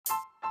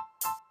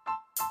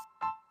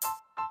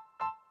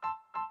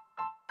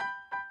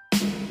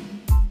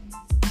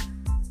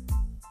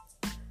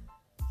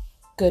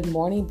Good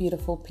morning,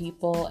 beautiful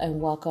people, and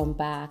welcome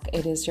back.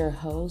 It is your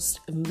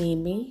host,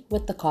 Mimi,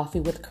 with the Coffee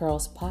with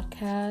Curls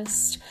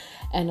podcast.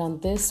 And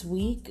on this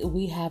week,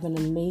 we have an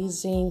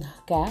amazing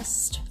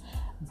guest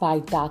by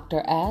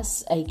Dr.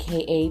 S,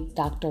 aka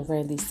Dr.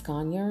 Randy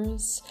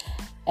Sconyers.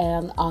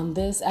 And on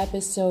this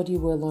episode, you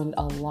will learn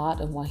a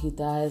lot on what he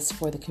does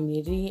for the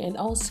community and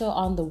also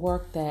on the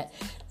work that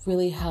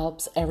really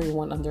helps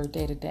everyone on their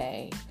day to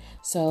day.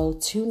 So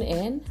tune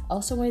in.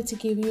 Also wanted to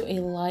give you a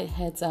light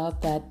heads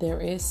up that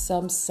there is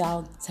some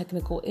sound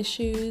technical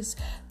issues,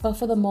 but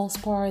for the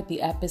most part,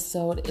 the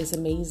episode is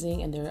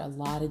amazing and there are a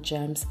lot of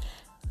gems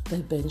that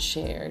have been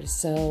shared.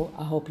 So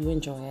I hope you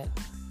enjoy it.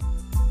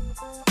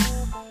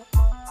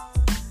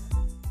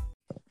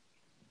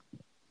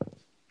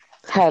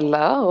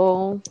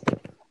 Hello.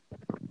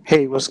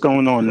 Hey, what's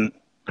going on?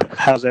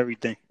 How's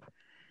everything?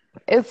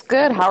 It's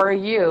good. How are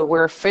you?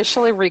 We're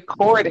officially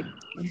recording.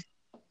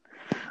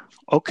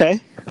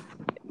 Okay,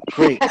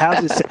 great.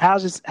 How's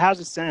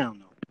it sound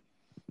though?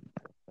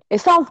 It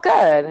sounds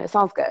good. It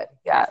sounds good.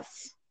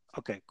 Yes.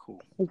 Okay,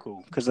 cool.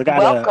 Because I got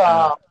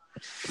Welcome.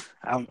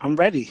 I'm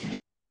ready.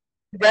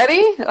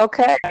 Ready?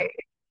 Okay.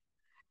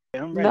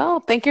 I'm ready. No,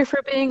 thank you for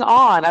being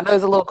on. I know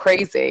it's a little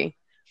crazy,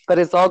 but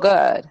it's all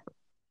good.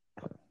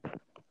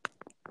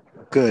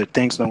 Good.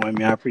 Thanks,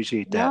 Noemi. I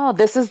appreciate that. No,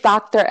 this is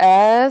Dr.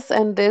 S,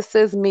 and this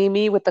is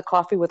Mimi with the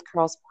Coffee with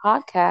Curls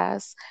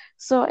podcast.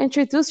 So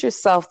introduce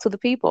yourself to the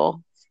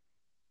people.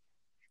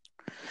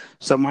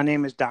 So my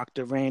name is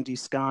Dr. Randy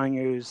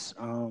Sconyers.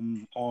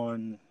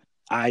 On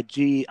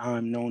IG,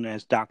 I'm known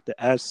as Dr.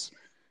 S,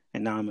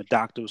 and I'm a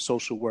doctor of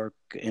social work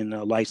and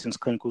a licensed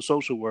clinical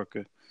social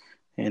worker,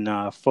 and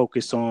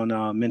focus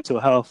on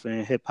mental health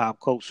and hip hop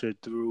culture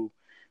through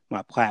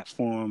my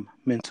platform,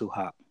 Mental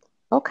Hop.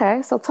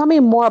 Okay, so tell me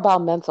more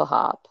about Mental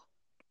Hop.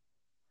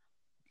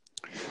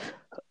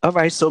 All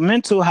right, so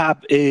Mental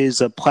Hop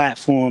is a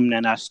platform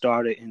that I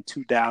started in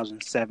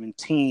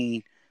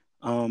 2017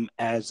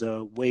 as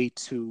a way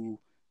to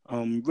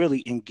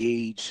really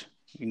engage,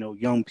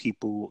 young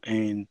people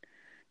and,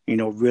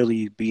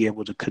 really be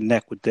able to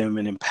connect with them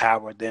and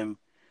empower them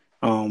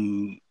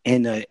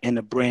in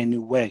a brand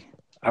new way.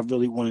 I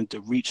really wanted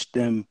to reach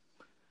them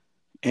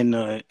in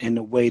a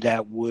way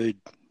that would,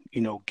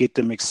 get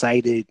them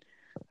excited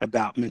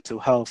about mental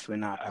health,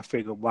 and I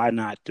figured why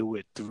not do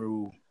it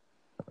through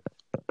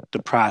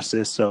the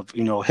process of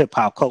hip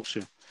hop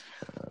culture.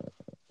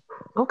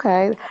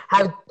 Okay.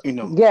 You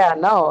know, Yeah,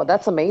 no,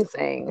 that's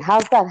amazing.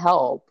 How's that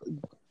help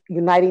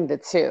uniting the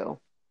two?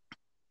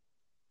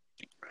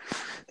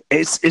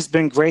 it's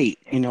been great.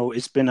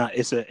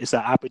 It's an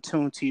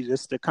opportunity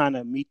just to kind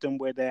of meet them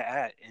where they're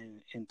at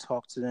and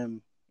talk to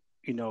them,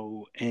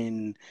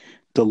 in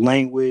the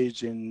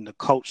language and the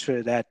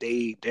culture that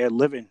they're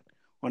living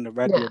on a Yeah.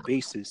 regular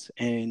basis.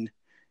 And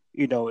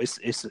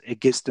it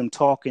gets them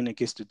talking, it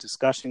gets the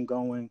discussion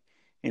going,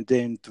 and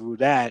then through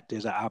that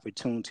there's an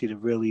opportunity to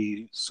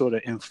really sort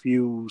of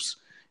infuse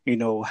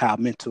how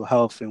mental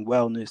health and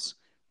wellness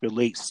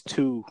relates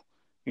to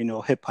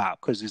hip hop,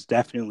 because it's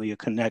definitely a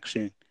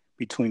connection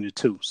between the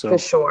two. For So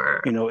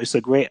sure. it's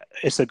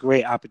a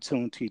great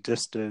opportunity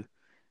just to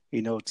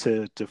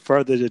to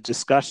further the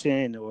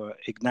discussion or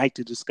ignite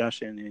the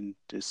discussion and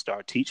to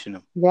start teaching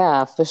them.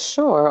 Yeah, for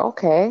sure.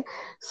 Okay.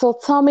 So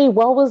tell me,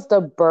 what was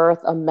the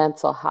birth of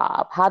Mental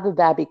Hop? How did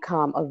that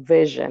become a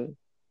vision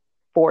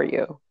for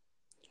you?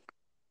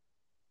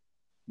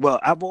 Well,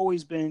 I've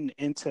always been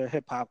into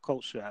hip hop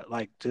culture.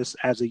 Like, just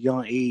as a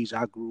young age,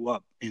 I grew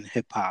up in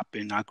hip hop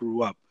and I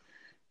grew up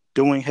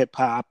doing hip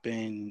hop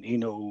and,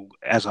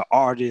 as an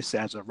artist,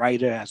 as a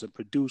writer, as a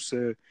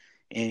producer.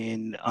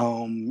 And,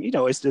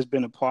 it's just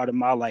been a part of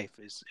my life.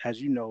 As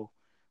you know,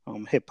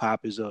 hip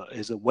hop is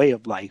a way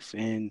of life.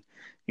 And,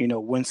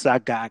 once I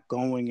got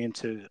going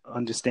into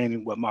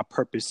understanding what my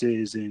purpose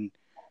is and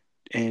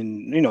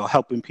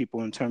helping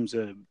people in terms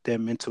of their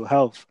mental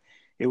health,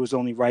 it was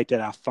only right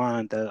that I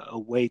find a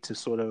way to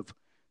sort of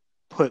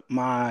put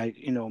my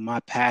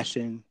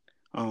passion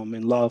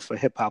and love for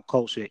hip hop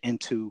culture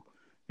into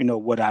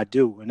what I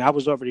do. And I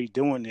was already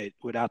doing it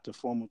without the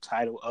formal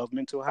title of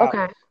mental health.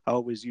 Okay. I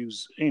always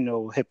use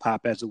hip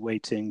hop as a way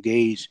to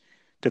engage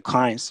the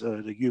clients,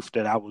 the youth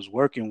that I was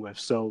working with.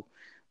 So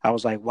I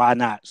was like, why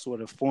not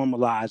sort of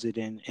formalize it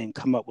and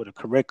come up with a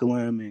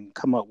curriculum and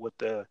come up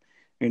with a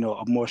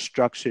more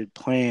structured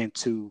plan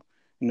to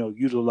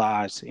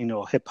utilize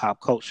hip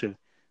hop culture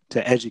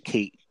to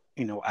educate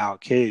our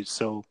kids.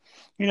 So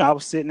I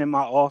was sitting in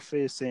my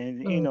office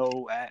and,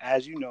 Mm,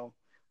 as you know,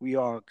 we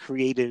are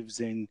creatives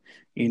and,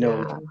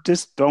 yeah.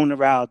 just throwing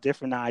around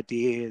different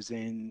ideas.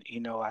 And,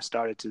 I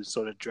started to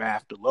sort of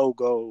draft the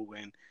logo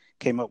and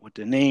came up with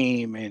the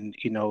name and,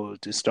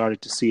 just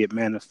started to see it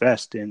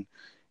manifest. And,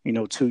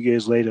 2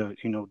 years later,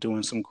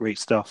 doing some great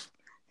stuff,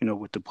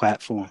 with the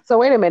platform. So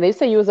wait a minute. You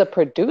say you was a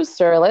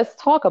producer. Let's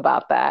talk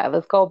about that.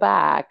 Let's go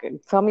back.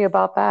 Tell me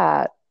about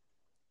that.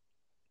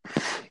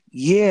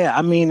 Yeah,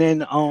 I mean,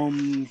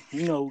 and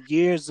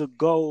years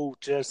ago,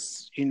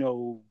 just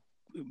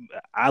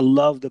I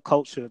love the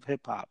culture of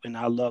hip hop and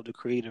I love the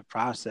creative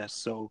process.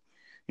 So,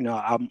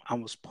 I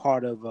was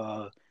part of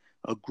a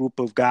group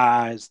of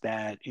guys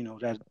that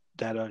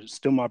that are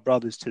still my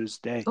brothers to this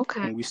day,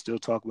 Okay. and we still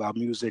talk about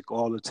music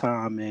all the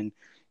time. And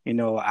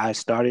I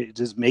started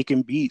just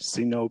making beats,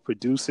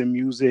 producing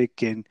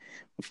music, and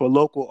for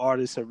local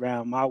artists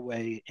around my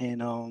way,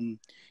 and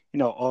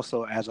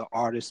also as an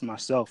artist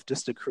myself,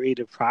 just the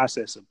creative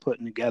process of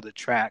putting together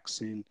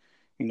tracks and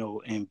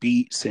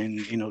beats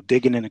and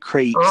digging in the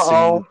crates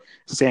and Uh-oh.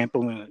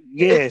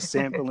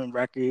 sampling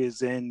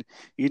records. And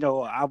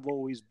I've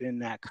always been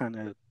that kind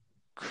of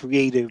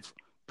creative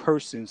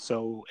person,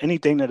 so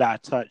anything that I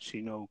touch,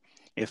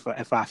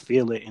 if I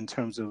feel it in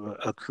terms of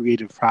a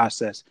creative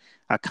process,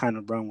 I kind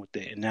of run with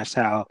it. And that's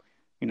how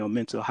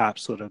Mental Hop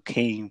sort of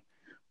came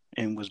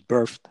and was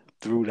birthed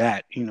through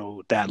that,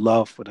 that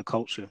love for the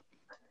culture.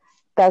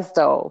 That's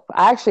dope.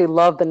 I actually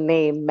love the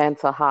name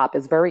Mental Hop.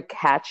 It's very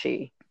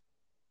catchy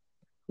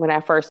when I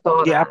first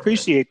saw Yeah, I that.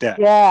 appreciate that.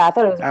 Yeah, I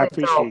thought it was I really dope,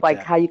 appreciate like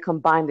that. how you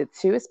combined the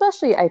two,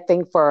 especially I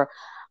think for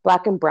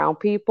Black and Brown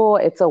people,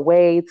 it's a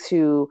way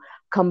to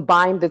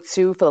combine the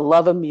two for the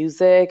love of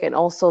music and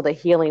also the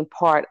healing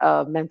part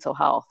of mental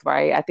health,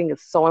 right? I think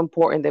it's so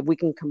important that we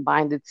can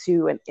combine the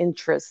two and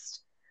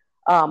interest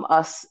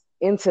us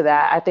into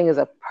that. I think is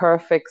a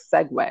perfect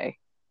segue.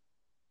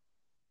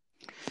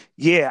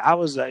 Yeah, I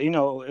was,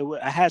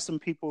 I had some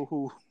people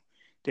who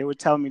they would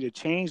tell me to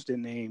change the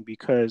name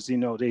because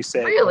they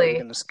said, "Oh, you're Really?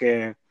 gonna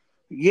scare."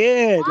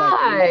 Yeah, like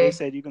they Why?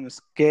 said, you're gonna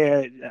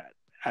scare.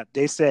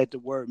 They said the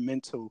word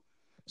mental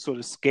sort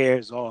of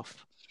scares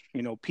off,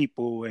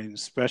 people, and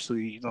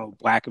especially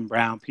Black and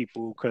brown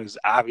people, because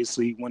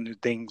obviously one of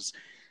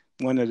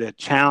the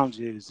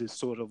challenges is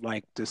sort of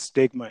like the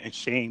stigma and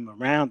shame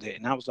around it.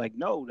 And I was like,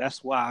 no,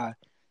 that's why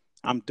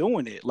I'm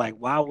doing it. Like,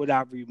 why would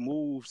I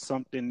remove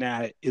something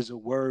that is a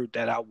word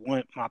that I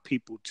want my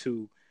people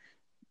to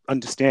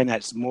understand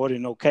that's more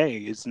than okay?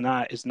 It's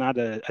not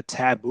a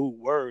taboo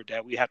word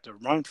that we have to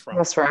run from.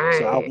 That's So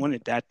right. I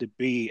wanted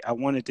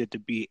it to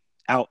be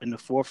out in the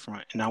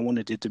forefront, and I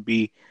wanted it to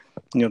be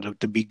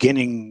the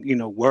beginning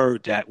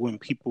word that when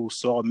people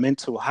saw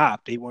Mental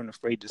Hop, they weren't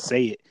afraid to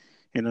say it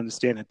and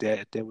understand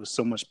that there was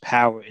so much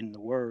power in the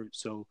word,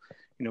 so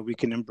we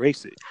can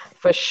embrace it.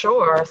 For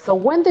sure. So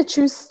when did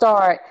you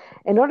start,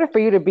 in order for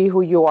you to be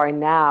who you are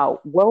now,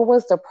 what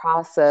was the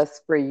process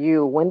for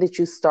you? When did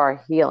you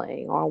start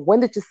healing? Or when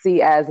did you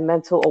see as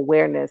mental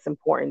awareness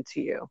important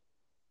to you?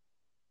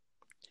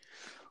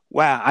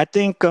 Wow, I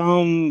think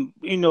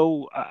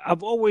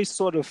I've always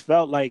sort of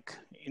felt like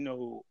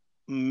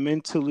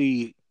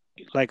mentally,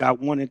 like I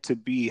wanted to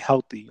be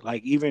healthy,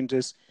 like even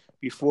just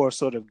before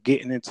sort of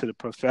getting into the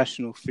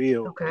professional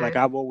field. Like Okay.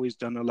 I've always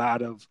done a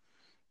lot of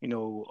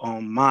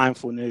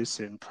mindfulness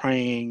and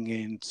praying,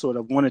 and sort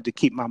of wanted to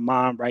keep my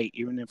mind right,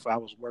 even if I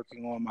was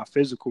working on my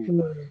physical.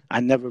 Mm. I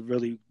never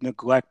really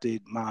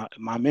neglected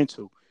my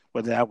mental,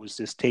 whether that was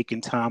just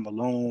taking time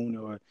alone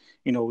or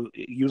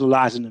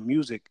utilizing the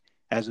music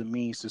as a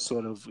means to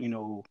sort of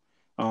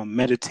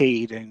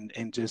meditate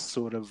and just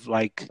sort of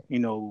like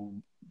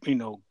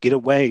get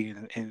away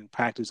and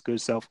practice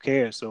good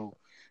self-care. So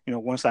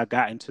once I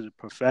got into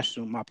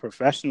my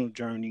professional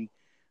journey,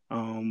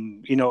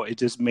 it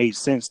just made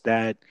sense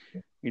that,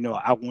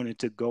 I wanted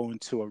to go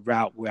into a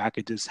route where I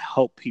could just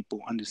help people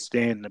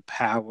understand the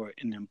power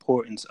and the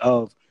importance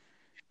of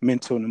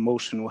mental and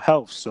emotional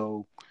health.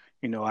 So,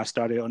 I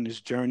started on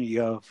this journey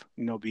of,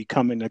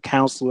 becoming a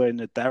counselor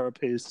and a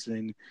therapist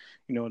and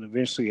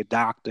eventually a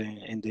doctor,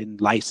 and then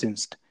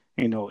licensed,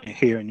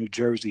 here in New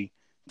Jersey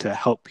to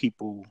help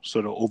people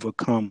sort of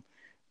overcome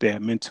their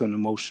mental and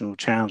emotional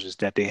challenges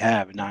that they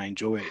have. And I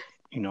enjoy it.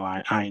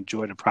 I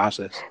enjoy the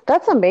process.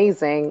 That's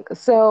amazing.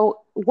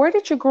 So where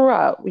did you grow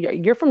up?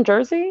 You're from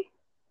Jersey?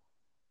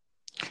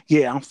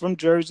 Yeah, I'm from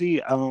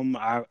Jersey.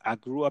 I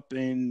grew up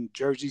in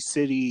Jersey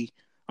City,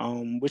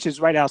 which is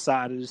right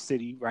outside of the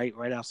city, right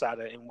outside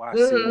of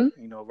NYC.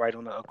 Hmm. Right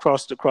on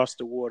across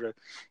the water.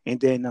 And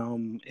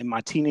then in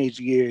my teenage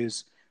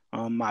years,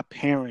 my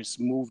parents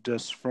moved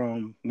us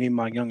from me and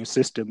my younger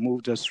sister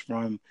moved us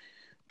from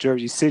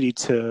Jersey City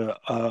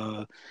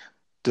to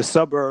the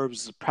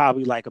suburbs,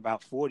 probably like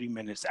about 40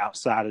 minutes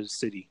outside of the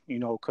city,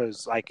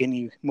 because like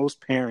most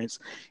parents,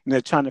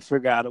 trying to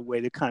figure out a way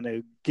to kind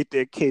of get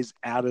their kids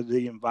out of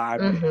the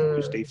environment in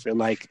which they Hmm. feel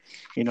like,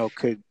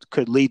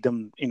 could lead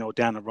them,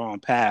 down the wrong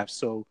path.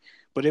 So,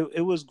 but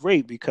it was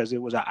great because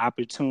it was an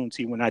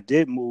opportunity when I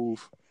did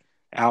move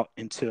out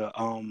into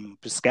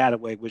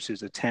Piscataway, which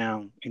is a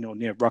town,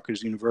 near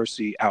Rutgers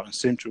University out in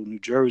central New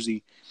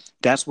Jersey.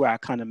 That's where I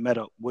kind of met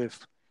up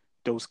with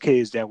those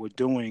kids that were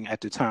doing,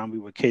 at the time we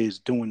were kids,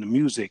 doing the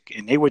music,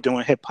 and they were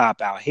doing hip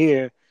hop out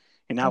here,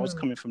 and I was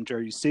coming from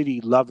Jersey City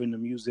loving the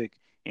music,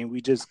 and we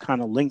just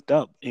kind of linked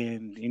up,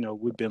 and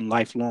we've been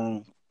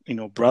lifelong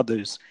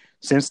brothers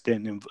since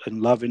then,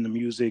 and loving the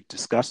music,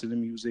 discussing the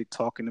music,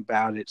 talking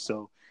about it.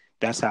 So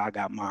that's how I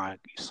got my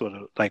sort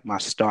of like my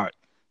start,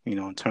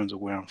 in terms of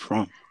where I'm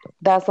from.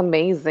 That's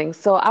amazing.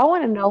 So I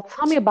want to know,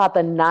 tell me about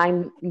the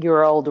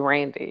 9-year-old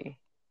Randy.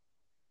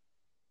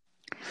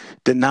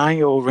 The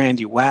 9-year-old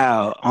Randy,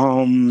 wow.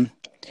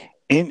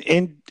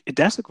 In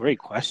That's a great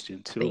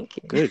question too. Thank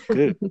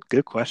you.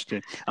 Good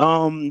question.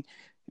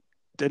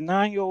 The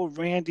 9-year-old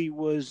Randy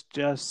was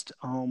just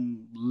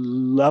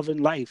loving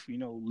life,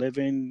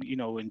 living,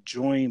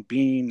 enjoying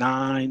being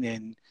 9,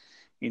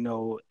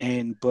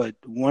 and but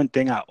one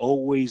thing I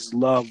always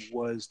loved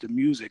was the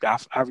music. I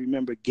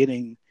remember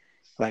getting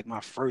like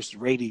my first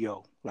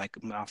radio,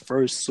 like my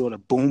first sort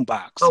of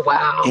boombox, Oh,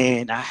 wow.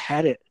 and I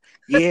had it.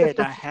 Yeah, and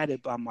I had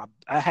it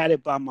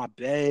by my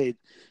bed.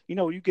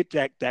 You get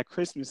that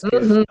Christmas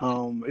gift.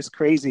 Hmm. It's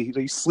crazy.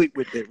 You sleep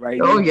with it, right?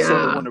 Oh, You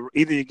sort of yeah. want to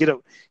either you get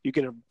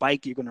a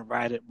bike, you're gonna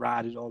ride it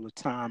all the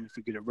time. If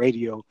you get a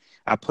radio,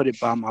 I put it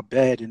by my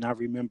bed, and I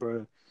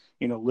remember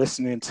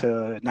listening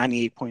to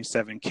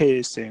 98.7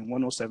 KISS and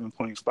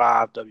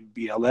 107.5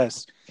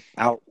 WBLS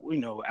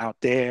out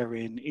there,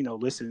 and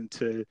listening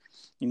to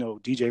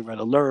DJ Red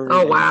Alert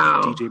Oh, and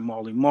wow. DJ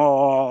Marley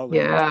Marl,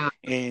 Yeah.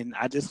 and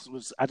I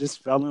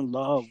just fell in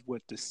love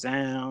with the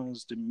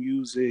sounds, the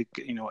music,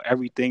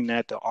 everything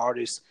that the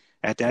artists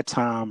at that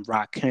time,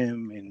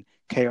 Rakim and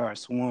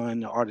KRS-One,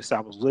 the artists I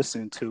was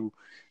listening to.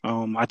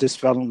 I just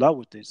fell in love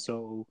with it.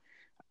 So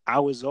I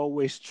was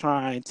always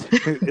trying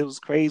to. It was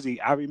crazy.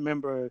 I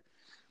remember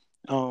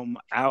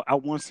I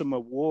won some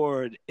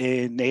award,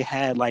 and they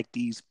had like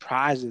these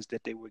prizes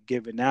that they were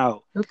giving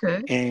out,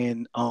 Okay.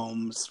 and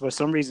for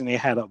some reason they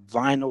had a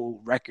vinyl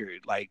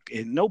record, like,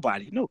 and no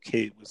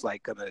kid was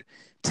like gonna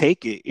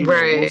take it.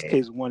 Most Right.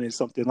 kids wanted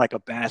something like a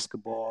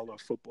basketball or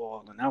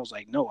football, and I was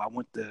like, no, I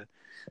want the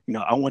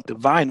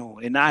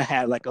vinyl. And I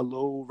had like a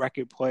little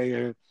record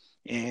player,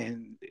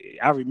 and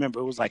I remember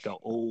it was like an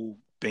old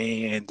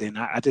band, and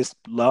I just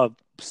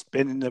loved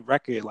spinning the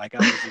record like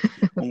I was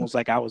almost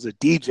like I was a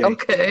DJ.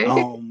 Okay.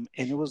 And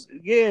it was,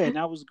 yeah, and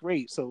that was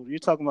great. So you're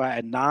talking about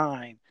at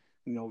 9,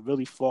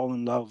 really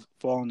falling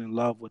in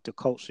love with the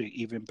culture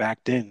even back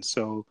then.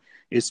 So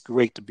it's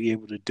great to be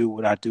able to do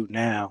what I do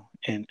now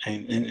and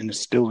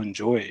still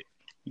enjoy it.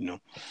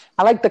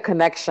 I like the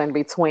connection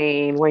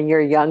between when you're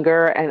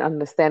younger and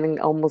understanding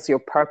almost your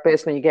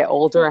purpose when you get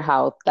older and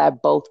how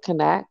that both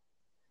connect.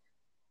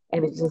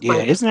 And it's just Yeah,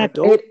 like, isn't that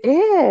dope? it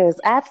is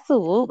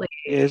absolutely.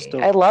 Yeah, it's I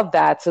dope. love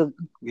that to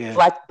Yeah.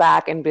 reflect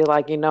back and be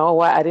like, you know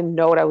what? I didn't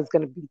know what I was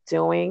going to be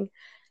doing.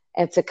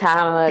 And to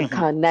kind of Hmm.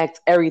 connect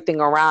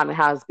everything around and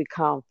how it's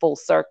become full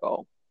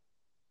circle.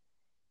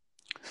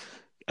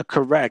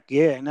 Correct.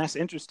 Yeah, and that's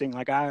interesting.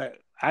 Like I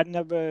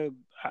never,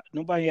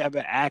 nobody ever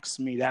asked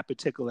me that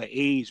particular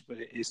age, but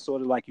it's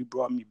sort of like you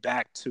brought me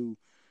back to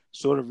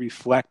sort of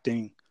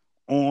reflecting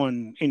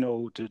on,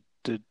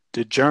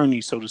 the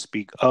journey, so to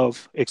speak,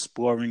 of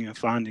exploring and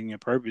finding your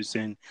purpose.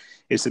 And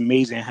it's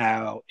amazing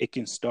how it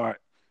can start,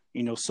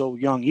 so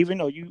young, even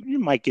though you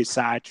might get Oh,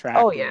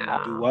 sidetracked or do yeah.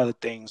 other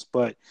things,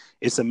 but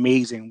it's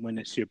amazing when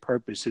it's your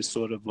purpose. It's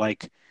sort of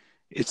like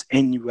it's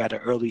in you at an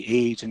early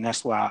age. And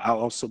that's why I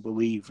also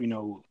believe,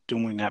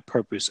 doing that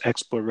purpose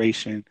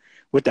exploration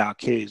with our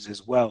kids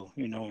as well,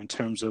 in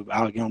terms of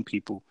our young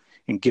people,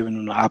 and giving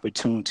them the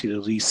opportunity to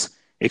at least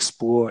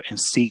explore and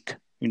seek,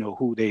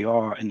 who they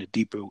are in a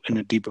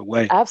deeper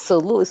way.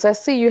 Absolutely. So I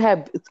see you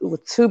have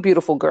two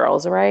beautiful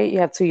girls, right? You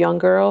have two young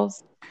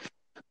girls.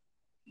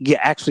 Yeah,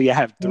 actually, I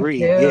have You 3.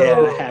 Yeah,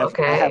 do.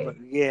 Okay.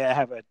 I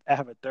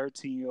have a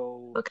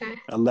 13-year-old, Okay.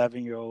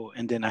 11-year-old,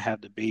 and then I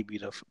have the baby,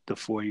 the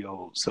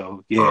 4-year-old.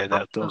 So yeah, Oh,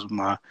 that those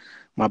are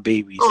my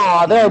babies.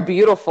 oh, they're Hmm.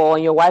 beautiful,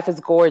 and your wife is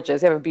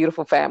gorgeous. You have a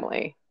beautiful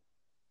family.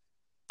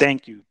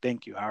 Thank you.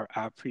 I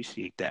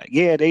appreciate that.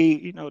 Yeah,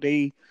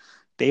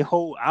 they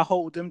hold I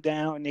hold them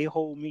down, and they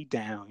hold me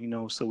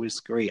down. So it's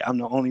great. I'm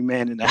the only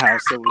man in the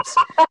house, so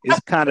it's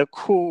kind of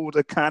cool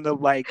to kind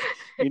of like,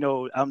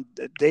 I'm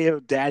they are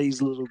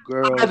daddy's little Oh,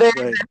 girls, they're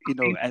but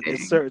at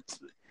amazing.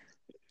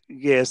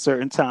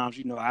 certain times,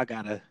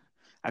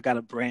 I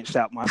gotta branch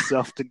out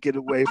myself to get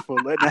away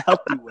for in a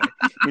healthy way.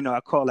 I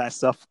call that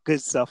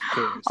good self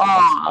care. So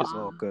it's Oh,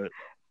 all good.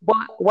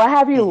 what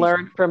have you Hmm.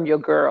 learned from your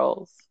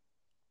girls?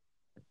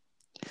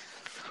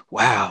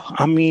 Wow.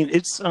 I mean,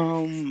 it's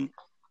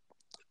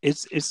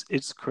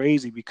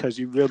crazy because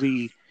you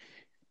really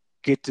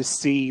get to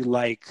see,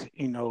 like,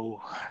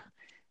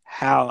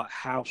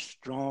 how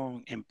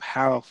strong and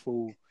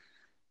powerful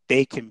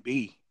they can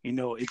be.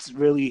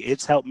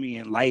 It's helped me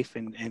in life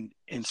and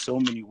in so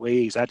many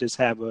ways. I just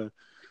have a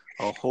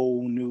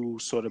whole new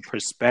sort of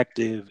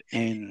perspective,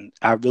 and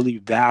I really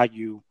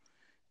value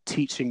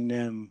teaching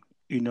them,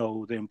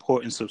 the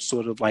importance of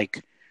sort of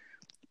like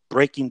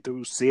breaking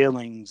through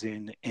ceilings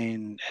and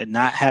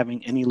not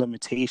having any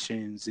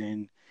limitations,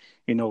 and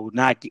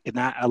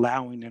not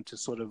allowing them to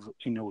sort of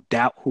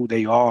doubt who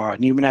they are,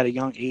 and even at a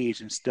young age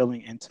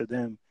instilling into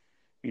them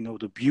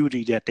the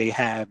beauty that they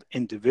have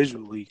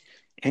individually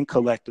and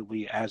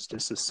collectively as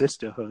just a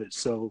sisterhood.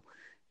 So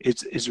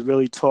it's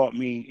really taught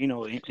me,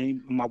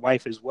 and my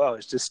wife as well.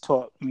 It's just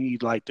taught me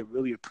like to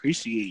really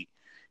appreciate,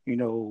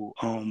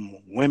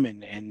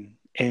 women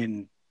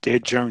and their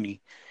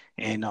journey,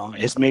 and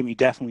it's made me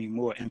definitely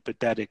more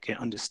empathetic and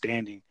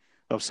understanding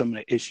of some of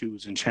the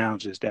issues and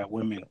challenges that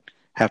women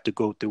have to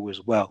go through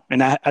as well.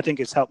 And I think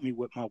it's helped me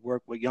with my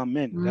work with young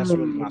men. That's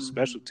really my Mm.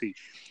 specialty.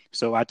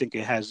 So I think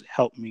it has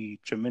helped me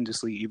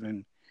tremendously,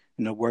 even,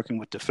 working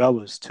with the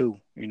fellas too,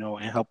 and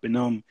helping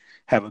them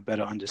have a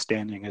better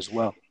understanding as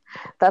well.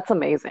 That's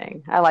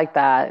amazing. I like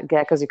that.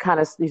 Yeah, because you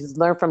just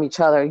learn from each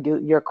other,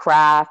 your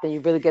craft, and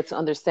you really get to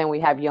understand when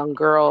you have young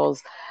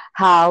girls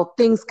how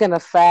things can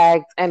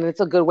affect, and it's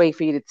a good way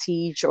for you to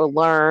teach or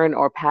learn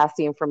or pass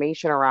the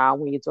information around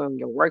when you're doing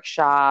your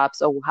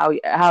workshops or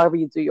however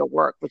you do your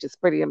work, which is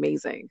pretty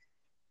amazing.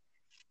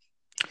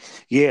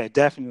 Yeah,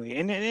 definitely.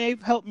 And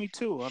they've helped me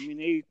too. I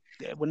mean,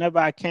 whenever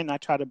I can, I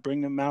try to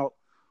bring them out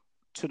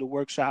to the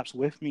workshops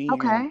with me, and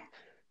Okay.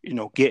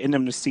 getting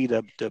them to see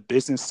the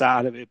business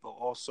side of it, but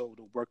also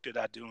the work that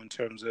I do in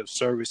terms of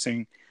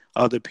servicing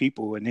other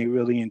people, and they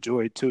really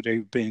enjoy it too.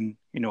 They've been,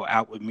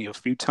 out with me a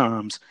few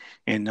times,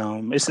 and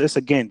it's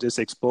again just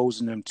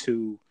exposing them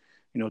to,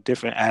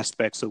 different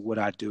aspects of what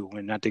I do,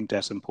 and I think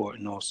that's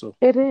important also.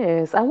 It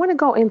is. I want to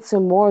go into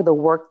more of the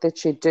work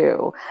that you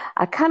do.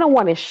 I kind of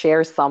want to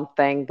share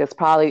something that's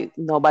probably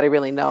nobody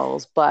really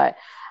knows, but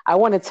I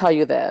want to tell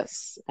you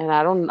this. And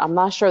I'm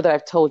not sure that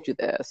I've told you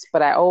this,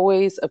 but I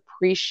always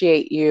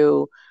appreciate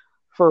you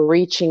for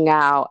reaching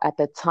out at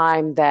the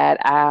time that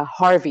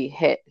Harvey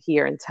hit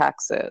here in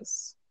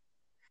Texas.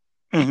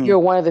 Hmm. You're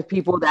one of the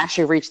people that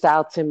actually reached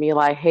out to me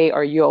like, "Hey,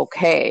 are you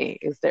okay?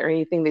 Is there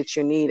anything that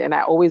you need?" And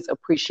I always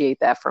appreciate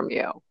that from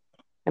you.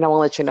 And I want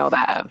to let you know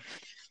that.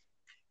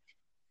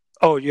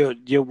 Oh,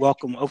 you're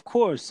welcome. Of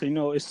course,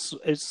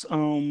 it's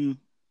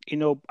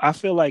I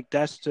feel like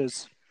that's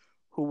just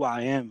who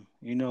I am,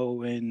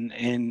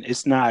 and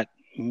it's not,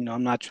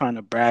 I'm not trying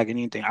to brag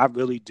anything. I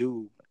really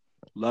do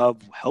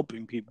love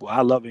helping people.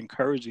 I love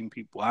encouraging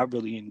people. I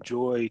really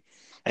enjoy.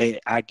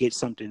 I get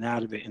something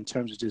out of it in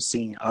terms of just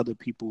seeing other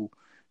people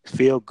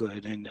feel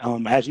good. And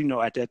as you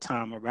know, at that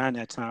time, around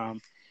that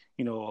time,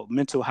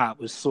 mental health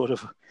was sort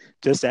of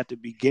just at the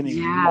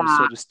beginning, Yeah.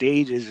 sort of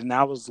stages, and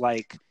I was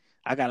like,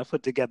 I got to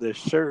put together a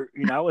shirt.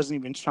 I wasn't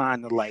even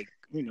trying to like,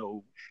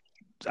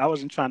 I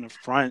wasn't trying to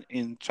front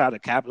and try to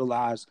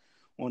capitalize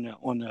on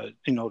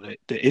the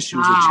the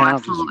issues and Oh,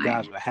 challenges you absolutely.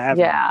 guys were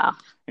having. Yeah.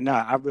 And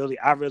I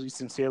really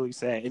sincerely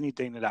say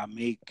anything that I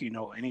make,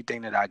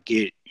 anything that I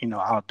get,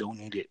 I'll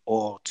donate it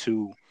all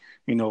to,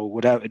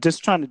 whatever.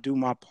 Just trying to do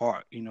my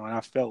part, and I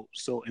felt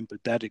so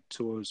empathetic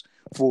towards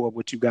for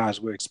what you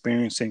guys were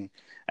experiencing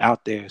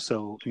out there.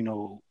 So,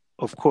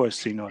 of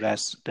course,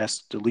 that's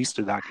the least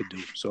that I could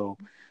do. So,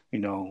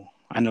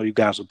 I know you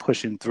guys are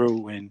pushing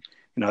through, and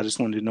I just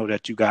wanted to know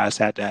that you guys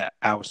had that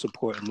our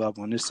support and love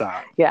on this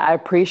side. Yeah, I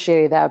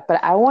appreciate that.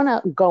 But I want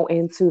to go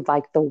into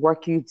like the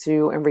work you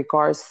do in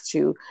regards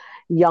to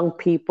young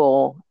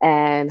people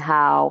and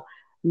how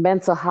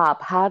mental health,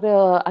 how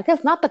to, I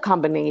guess not the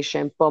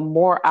combination, but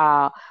more,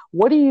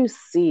 what do you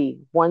see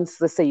once,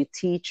 let's say you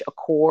teach a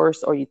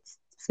course or you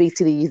speak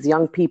to these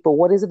young people?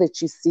 What is it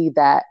that you see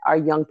that our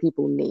young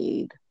people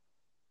need?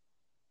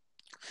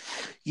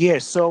 Yeah,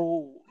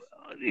 so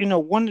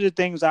one of the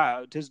things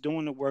I just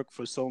doing the work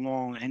for so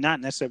long, and not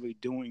necessarily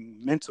doing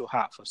mental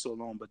health for so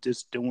long, but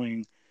just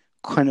doing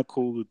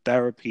clinical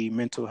therapy,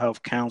 mental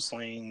health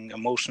counseling,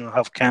 emotional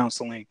health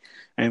counseling,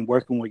 and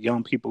working with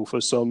young people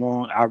for so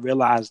long, I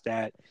realized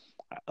that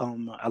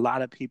a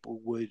lot of people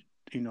would,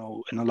 and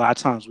a lot of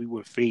times we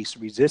would face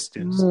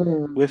resistance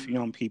with Mm.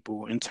 young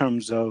people in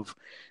terms of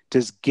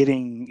just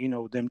getting,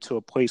 them to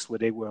a place where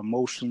they were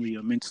emotionally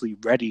or mentally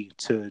ready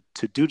to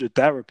do the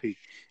therapy.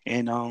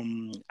 And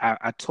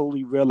I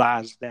totally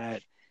realized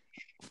that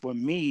for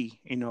me,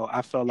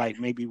 I felt like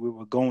maybe we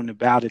were going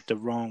about it the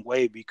wrong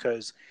way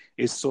because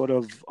it sort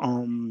of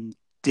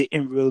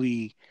didn't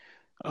really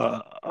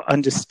uh,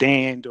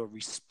 understand or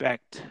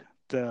respect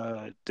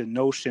the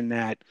notion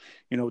that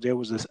there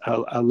was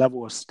a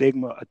level of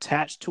stigma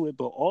attached to it,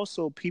 but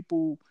also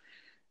people,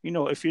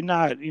 if you're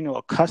not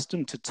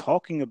accustomed to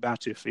talking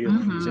about your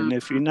feelings, Mhm. and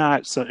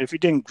if you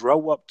didn't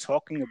grow up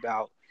talking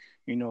about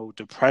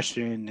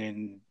depression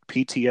and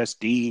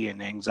PTSD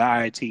and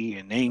anxiety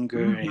and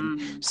anger and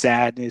Mhm.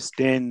 sadness,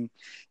 then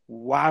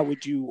why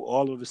would you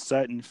all of a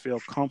sudden feel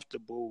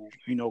comfortable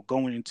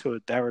going into a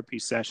therapy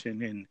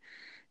session and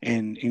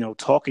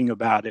talking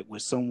about it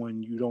with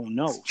someone you don't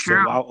know? It's So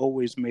true. I've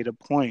always made a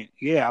point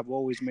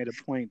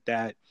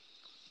that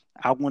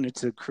I wanted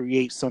to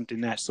create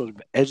something that sort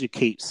of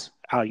educates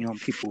our young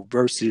people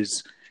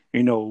versus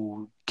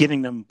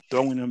getting them,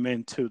 throwing them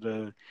into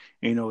the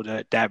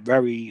that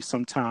very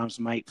sometimes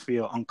might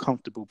feel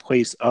uncomfortable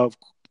place of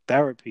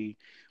therapy.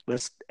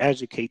 Let's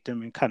educate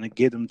them and kind of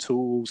give them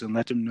tools and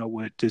let them know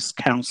what this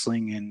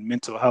counseling and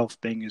mental health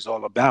thing is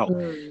all about,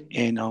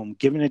 Mm. and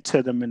giving it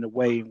to them in a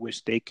way in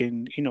which they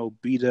can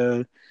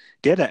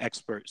they're the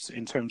experts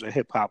in terms of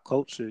hip hop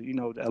culture.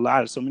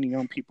 So many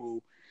young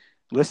people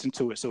listen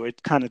to it, so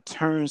it kind of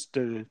turns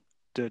the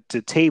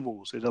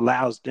tables. It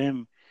allows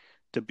them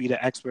to be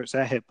the experts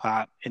at hip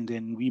hop, and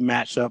then we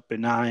match up,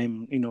 and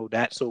I'm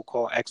that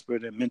so-called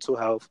expert in mental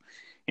health,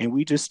 and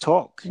we just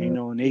talk,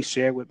 and they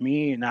share with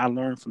me, and I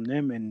learn from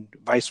them, and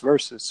vice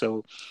versa.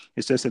 So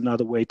it's just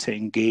another way to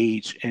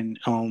engage, and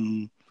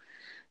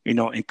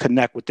and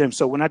connect with them.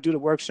 So when I do the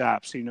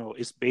workshops,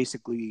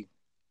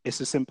 it's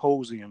a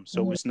symposium.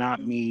 So Mm-hmm. it's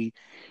not me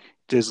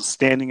just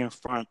standing in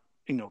front,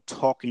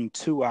 talking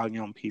to our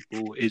young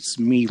people. It's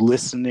me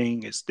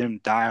listening. It's them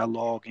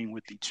dialoguing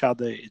with each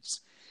other.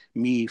 It's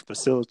me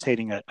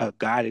facilitating a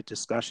guided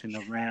discussion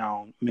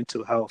around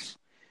mental health,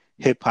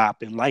 hip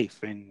hop, and life.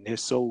 And they're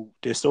so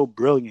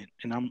brilliant.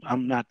 And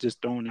I'm not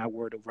just throwing that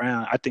word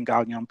around. I think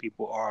our young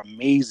people are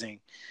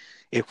amazing.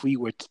 If we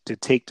were to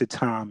take the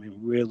time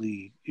and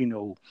really,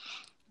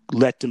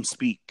 let them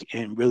speak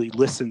and really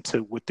listen to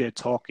what they're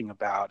talking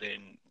about,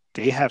 and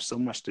they have so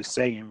much to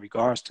say in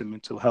regards to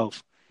mental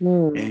health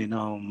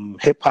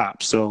and hip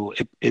hop. So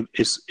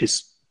it's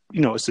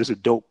just a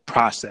dope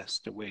process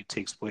the way it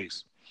takes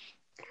place.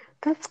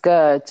 That's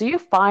good. Do you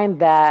find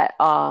that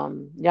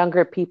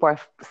younger people are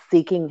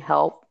seeking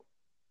help,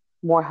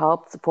 more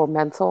help for just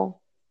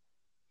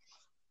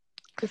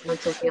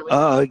mental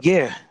healing?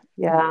 Yeah,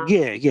 Yeah.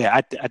 yeah.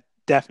 I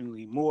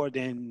definitely, more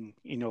than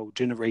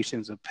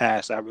generations of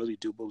past. I really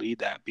do believe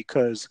that,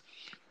 because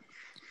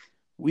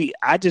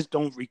I just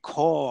don't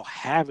recall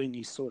having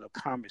these sort of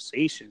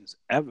conversations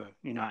ever.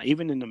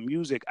 Even in the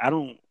music, I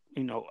don't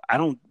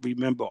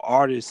remember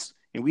artists,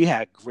 and we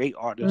had great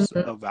artists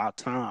Mhm. of our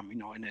time, in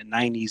the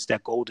 90s,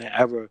 that golden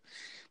era.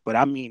 But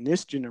I mean,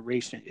 this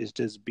generation is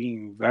just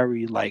being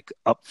very like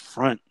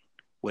upfront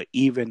with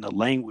even the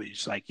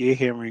language. Like, you're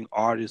hearing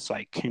artists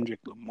like Kendrick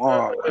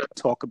Lamar like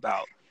talk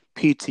about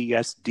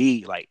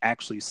PTSD, like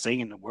actually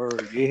saying the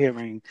word. You're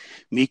hearing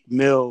Meek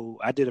Mill.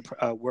 I did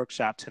a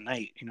workshop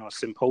tonight, a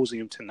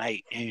symposium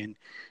tonight, and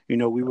we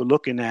were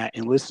looking at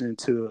and listening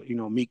to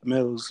Meek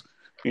Mill's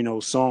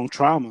song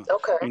Trauma,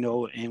 Okay.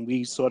 and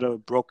we sort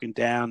of broken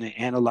down and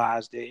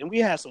analyzed it. And we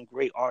had some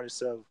great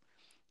artists of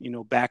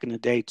back in the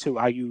day too.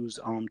 I use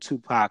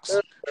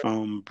Tupac's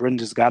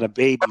Brenda's Got a That's a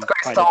Baby great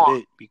quite a song.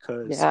 bit,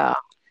 because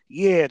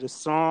Yeah. the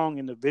song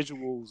and the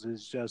visuals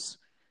is just,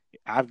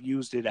 I've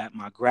used it at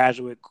my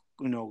graduate,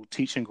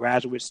 teaching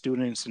graduate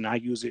students, and I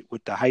use it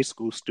with the high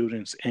school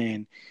students.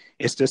 And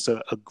it's just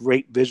a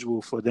great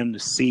visual for them to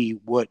see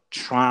what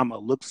trauma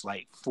looks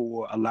like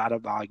for a lot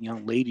of our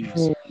young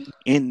ladies Mhm.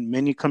 in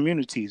many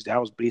communities. That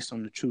was based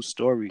on the true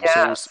story.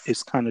 So Yes.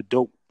 it's kind of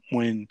dope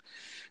when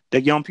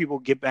the young people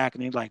get back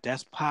and they're like,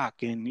 that's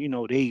Pac. And,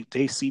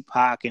 they see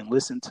Pac and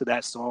listen to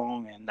that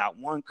song, and not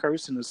one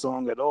curse in the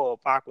song at all.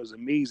 Pac was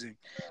amazing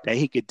that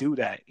he could do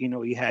that.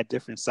 He had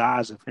different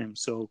sides of him.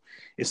 So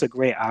it's a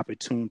great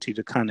opportunity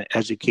to kind of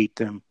educate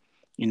them,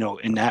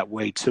 in that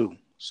way too.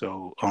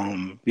 So,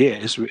 yeah,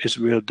 it's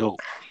real dope.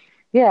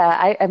 Yeah,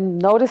 I am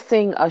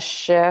noticing a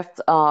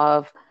shift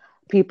of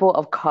people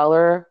of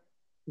color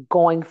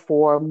going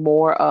for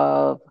more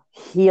of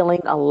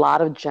healing a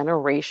lot of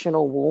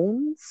generational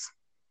wounds.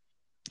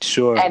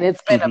 Sure. And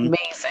it's been Hmm.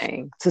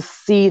 amazing to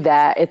see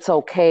that it's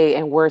okay.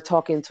 And we're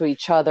talking to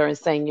each other and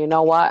saying, you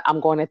know what, I'm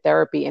going to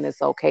therapy and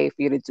it's okay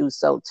for you to do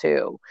so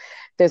too.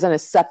 There's an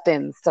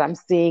acceptance that I'm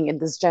seeing in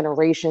this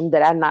generation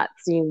that I'm not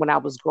seeing when I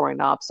was growing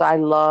up. So I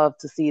love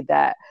to see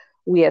that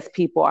we as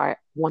people are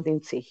wanting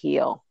to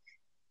heal.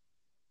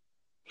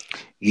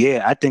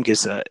 Yeah, I think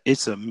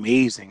it's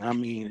amazing. I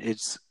mean,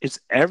 it's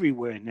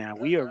everywhere now.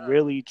 We are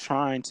really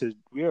trying to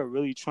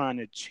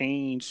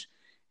change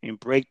and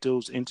break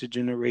those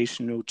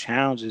intergenerational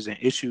challenges and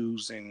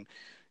issues. And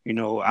I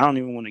don't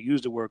even want to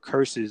use the word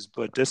curses,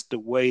 but just the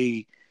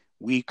way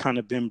we kind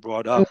of been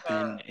brought up,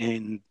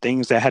 and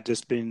things that had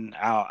just been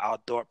our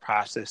thought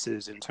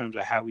processes in terms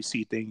of how we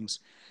see things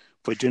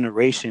for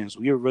generations.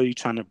 We are really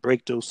trying to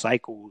break those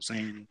cycles.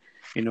 And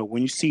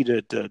when you see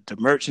the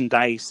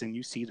merchandise, and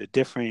you see the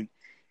different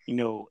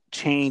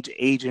change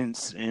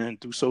agents, and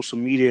through social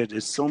media,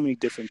 there's so many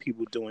different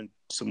people doing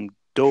some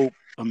dope,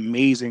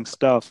 amazing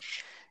stuff.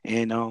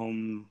 And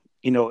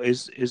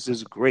it's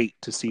just great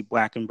to see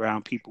Black and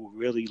brown people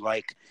really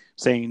like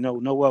saying, no,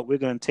 know what, we're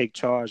going to take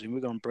charge, and we're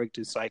going to break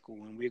this cycle,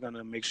 and we're going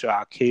to make sure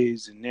our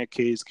kids and their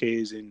kids,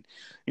 and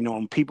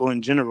and people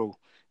in general,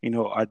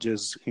 are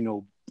just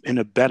in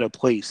a better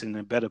place, in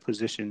a better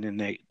position than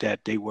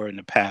they were in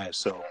the past.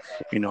 So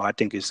I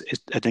think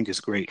it's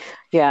great.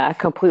 Yeah, I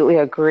completely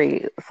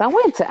agree. So I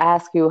wanted to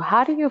ask you,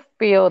 how do you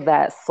feel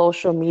that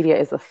social media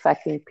is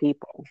affecting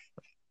people?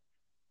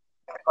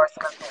 In regards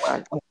to mental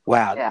wellness?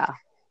 Wow. Yeah.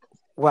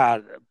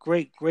 Wow,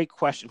 great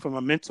question. From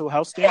a mental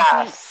health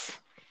standpoint, Yes.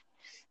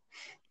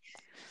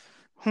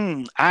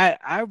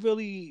 I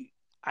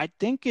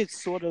think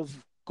it's sort of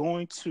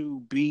going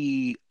to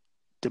be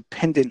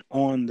dependent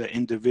on the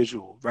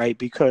individual, right?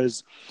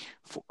 Because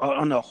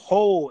on the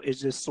whole,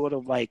 it's just sort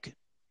of like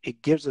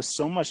it gives us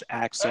so much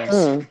access,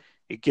 Mm.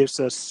 it gives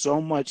us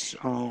so much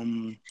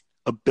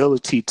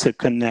ability to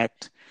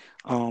connect,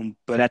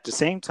 but at the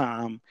same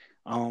time,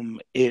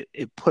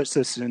 it puts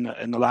us in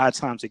a lot of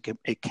times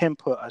it can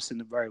put us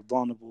in a very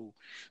vulnerable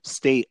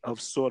state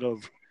of sort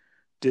of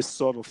this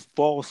sort of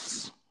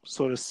false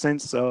sort of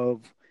sense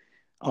of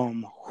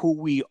who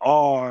we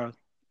are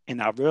in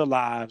our real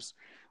lives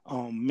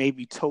may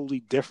be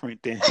totally different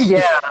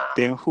Yeah,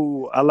 than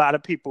who a lot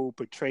of people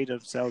portray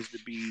themselves to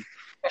be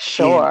in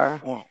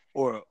sure.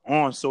 or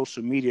on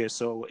social media.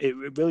 So it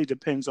really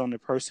depends on the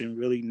person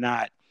really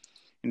not,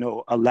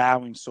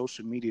 allowing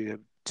social media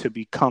to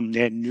become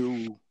their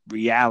new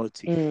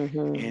reality.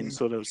 And Mm-hmm.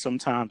 sort of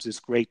sometimes it's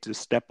great to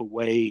step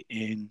away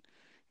and,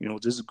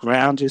 just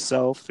ground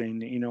yourself and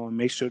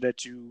make sure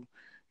that you're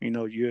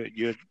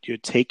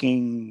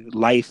taking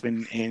life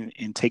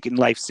and taking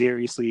life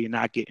seriously and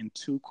not getting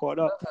too caught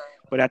up.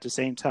 But at the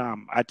same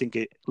time, I think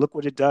look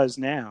what it does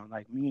now.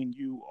 Like me and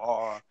you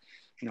are,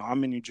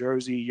 I'm in New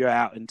Jersey, you're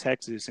out in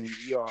Texas, and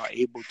we are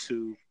able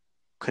to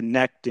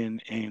connect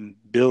and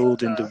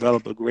build and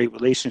develop a great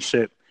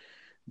relationship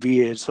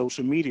via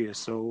social media.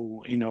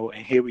 So, and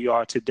here we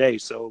are today.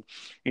 So,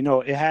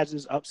 it has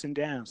its ups and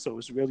downs. So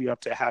it's really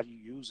up to how you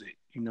use it,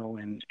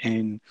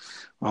 and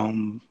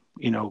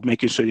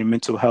making sure your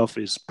mental health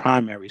is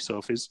primary.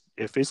 So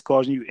if it's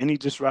causing you any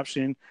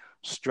disruption,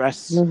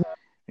 stress,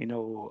 Mm-hmm.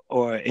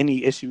 or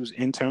any issues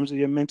in terms of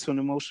your mental and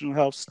emotional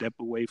health, step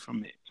away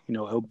from it.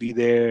 It'll be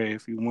there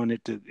if you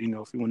wanted to,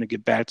 if you want to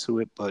get back to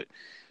it, but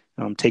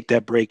take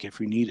that break if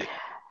you need it.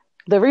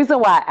 The reason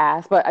why I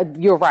asked, but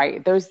you're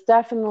right. There's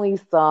definitely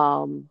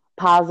some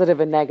positive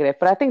and negative,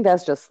 but I think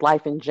that's just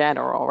life in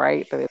general,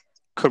 right? For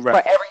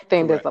Correct.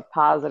 everything, there's Correct. a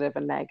positive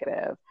and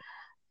negative.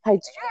 Hey,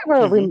 do you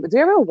ever Hmm. do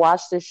you ever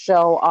watch this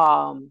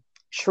show,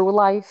 True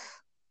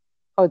Life?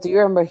 Oh, do you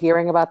remember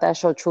hearing about that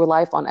show, True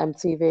Life, on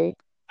MTV?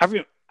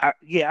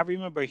 Yeah, I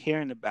remember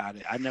hearing about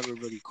it. I never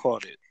really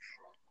caught it.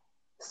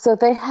 So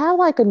they had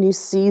like a new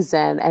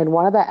season, and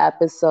one of the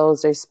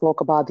episodes they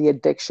spoke about the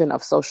addiction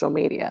of social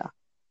media,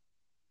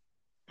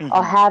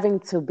 or Hmm. having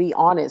to be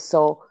on it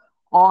so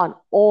on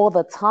all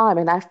the time.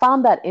 And I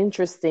found that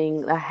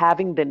interesting,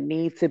 having the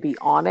need to be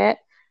on it.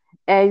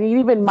 And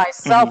even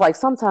myself, Hmm. like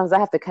sometimes I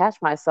have to catch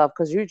myself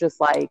because you're just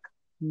like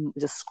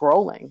just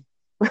scrolling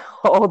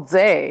all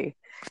day,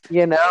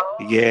 you know?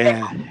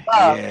 Yeah,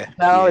 Up,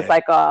 yeah, it's yeah.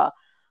 like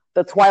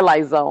the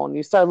Twilight Zone.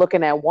 You start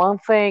looking at one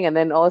thing, and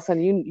then all of a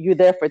sudden you're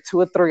there for 2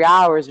 or 3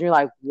 hours, and you're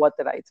like, "What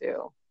did I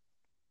do?"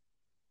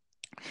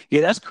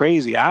 Yeah, that's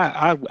crazy.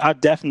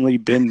 I've definitely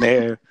been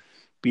there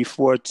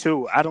before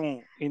too. I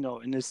don't, and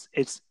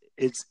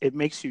it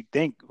makes you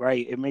think,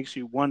 right? It makes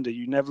you wonder.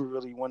 You never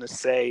really want to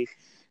say.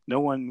 No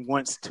one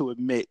wants to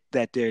admit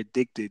that they're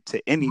addicted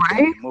to anything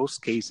Right? in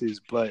most cases,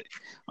 but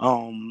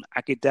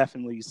I could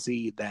definitely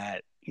see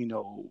that.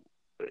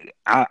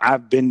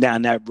 I've been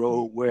down that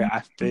road where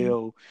I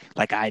feel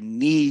like I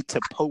need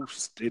to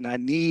post and I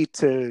need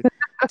to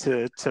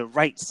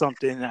write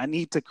something. I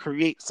need to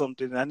create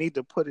something. I need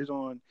to put it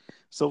on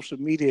social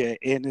media,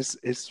 and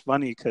it's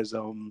funny because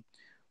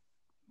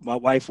my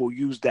wife will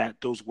use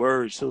those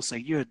words. She'll say,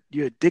 "You're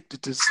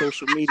addicted to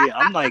social media."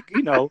 I'm like,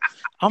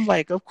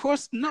 of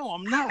course, no,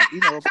 I'm not.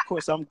 Of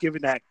course, I'm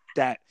giving that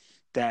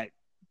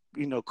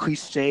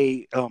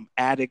cliche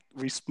addict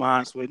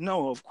response with,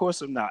 no, of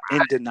course I'm not,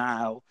 in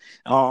denial.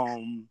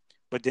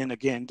 But then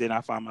again, then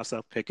I find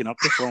myself picking up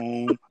the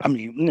phone.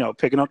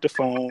 Picking up the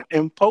phone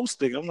and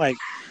posting. I'm like,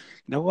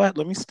 you know what?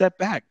 Let me step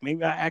back.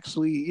 Maybe I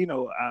actually,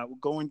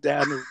 going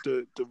down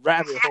the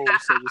rabbit hole,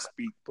 so to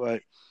speak.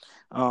 But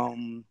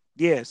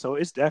yeah, so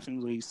it's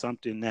definitely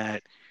something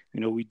that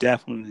we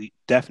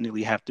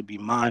definitely have to be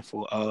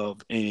mindful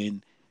of,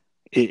 and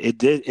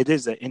it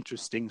is an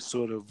interesting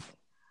sort of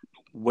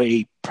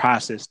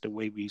process the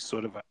way we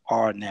sort of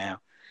are now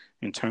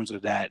in terms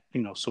of that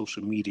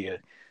social media.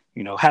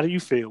 How do you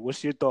feel?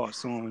 What's your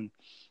thoughts on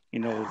you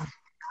know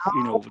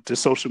the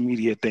social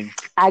media thing?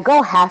 I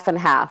go half and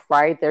half,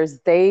 right? There's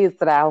days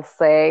that I'll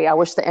say, I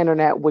wish the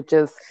internet would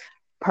just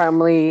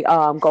permanently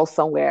go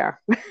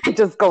somewhere,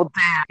 just go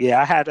down.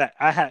 Yeah,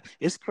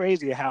 it's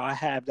crazy how I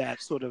have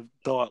that sort of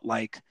thought,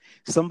 like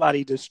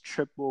somebody just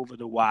trip over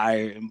the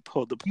wire and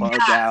pull the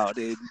plug out,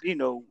 and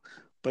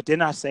but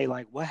then I say,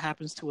 like, what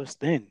happens to us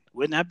then?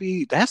 Wouldn't that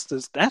be that's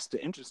the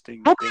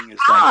interesting We'll be thing,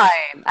 is like,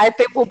 fine. I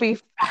think we'll be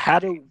how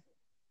do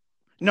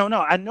no,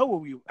 I know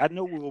we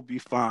will be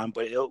fine,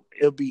 but it'll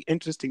be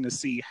interesting to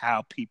see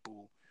how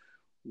people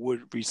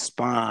would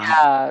respond.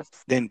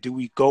 yes. Then do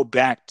we go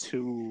back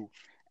to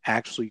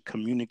actually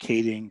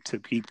communicating to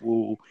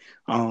people,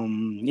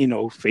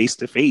 face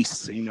to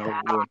face,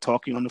 or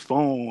talking on the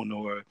phone,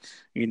 or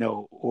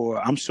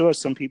I'm sure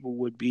some people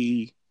would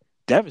be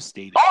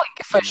devastated, Oh,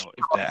 for if sure.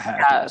 that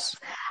Yes. happens.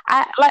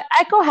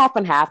 I go half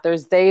and half.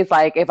 There's days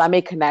like if I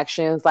make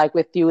connections, like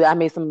with you, I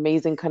made some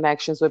amazing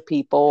connections with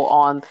people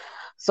on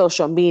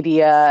social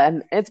media,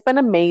 and it's been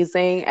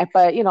amazing.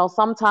 But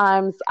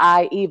sometimes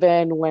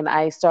even when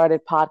I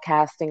started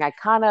podcasting, I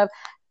kind of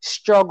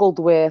struggled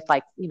with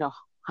like,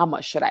 how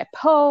much should I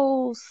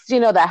post?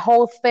 That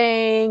whole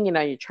thing,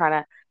 you're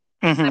trying to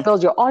Hmm.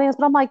 build your audience,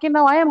 but I'm like,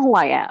 I am who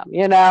I am,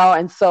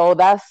 and so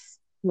that's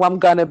who I'm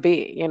gonna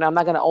be. I'm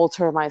not gonna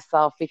alter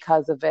myself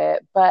because of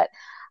it. But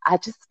I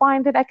just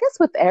find it, I guess,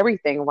 with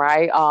everything,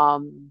 right?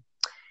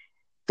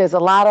 There's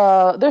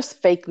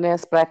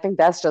fakeness, but I think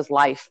that's just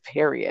life,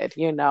 period,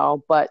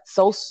 But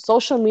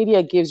social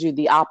media gives you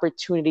the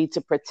opportunity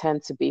to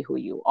pretend to be who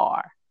you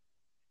are.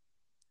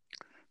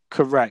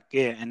 Correct.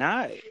 Yeah. And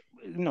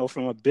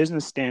from a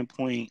business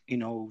standpoint,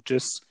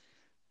 just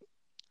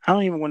I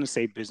don't even want to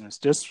say business,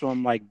 just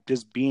from like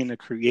just being a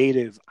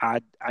creative,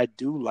 I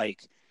do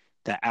like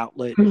the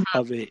outlet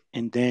of it.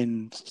 And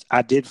then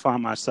I did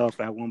find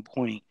myself at one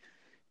point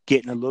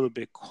getting a little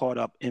bit caught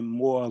up in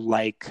more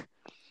like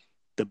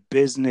the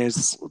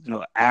business,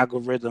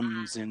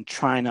 algorithms, and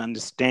trying to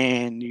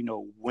understand,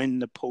 when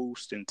to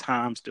post and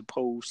times to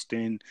post.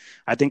 And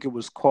I think it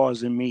was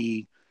causing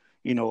me,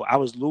 I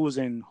was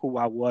losing who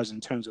I was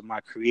in terms of my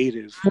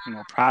creative,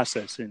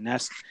 process. And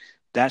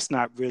that's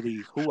not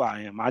really who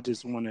I am. I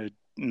just wanted,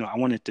 I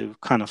wanted to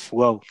kind of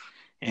flow.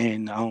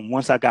 And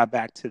once I got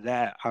back to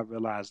that, I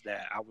realized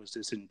that I was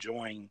just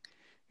enjoying,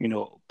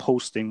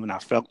 posting when I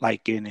felt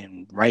like it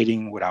and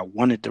writing what I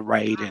wanted to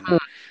write. And,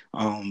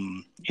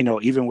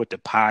 even with the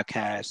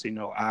podcast,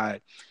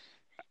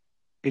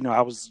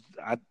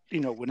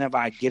 whenever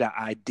I get an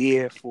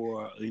idea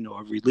for,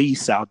 a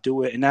release, I'll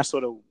do it. And that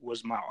sort of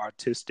was my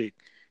artistic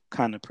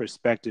kind of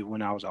perspective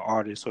when I was an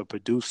artist or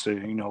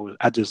producer.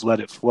 I just let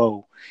it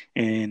flow.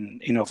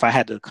 And, if I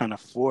had to kind of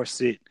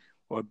force it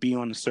or be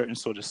on a certain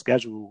sort of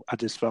schedule, I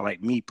just felt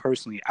like, me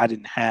personally,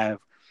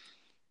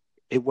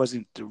 it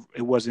wasn't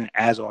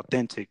as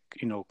authentic,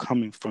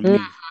 coming from me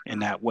in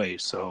that way.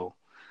 So,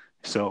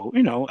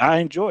 I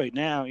enjoy it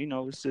now.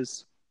 It's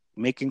just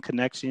making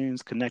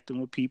connections,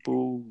 connecting with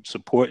people,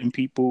 supporting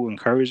people,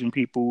 encouraging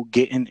people,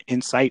 getting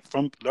insight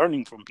from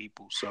learning from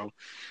people. So,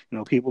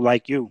 people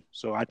like you.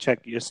 So I check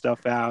your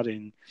stuff out,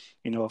 and,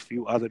 a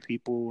few other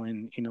people,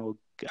 and,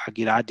 I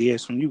get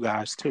ideas from you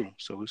guys too.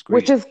 So it's great.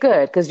 Which is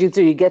good, because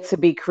you get to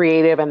be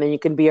creative, and then you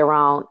can be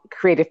around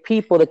creative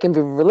people that can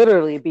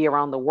literally be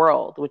around the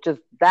world, which is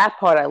that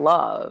part I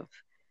love.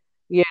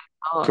 Yeah.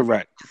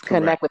 Correct. Just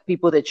connect with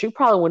people that you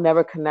probably would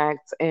never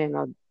connect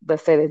in,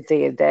 let's say, the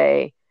day to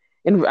day,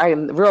 in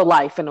real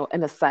life,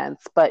 in a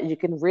sense. But you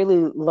can really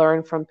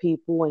learn from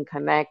people and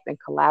connect and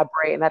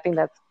collaborate, and I think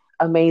that's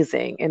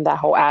amazing in that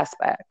whole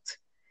aspect.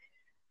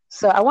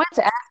 So I wanted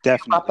to ask you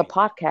about the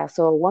podcast.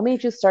 So what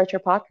made you start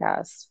your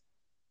podcast?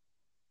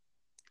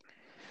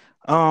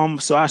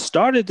 So I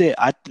started it.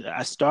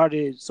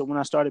 So when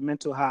I started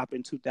Mental Hop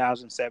in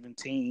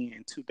 2017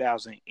 and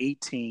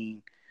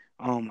 2018,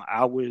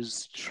 I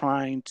was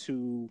trying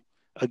to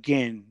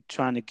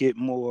get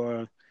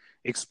more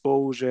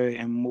exposure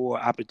and more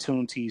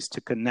opportunities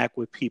to connect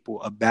with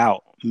people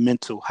about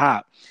mental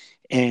hop.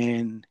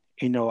 And,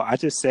 I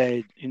just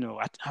said,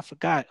 I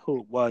forgot who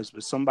it was,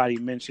 but somebody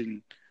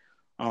mentioned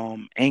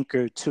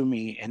Anchor to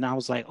me, and I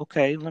was like,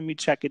 okay, let me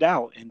check it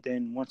out. And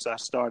then once I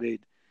started,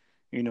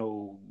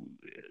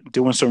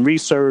 doing some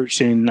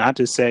research, and I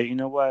just said, you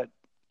know what,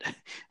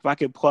 if I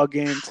could plug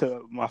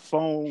into my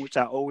phone, which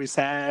I always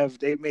have,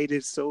 they made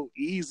it so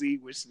easy,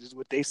 which is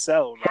what they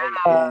sell,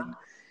 right?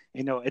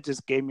 And, it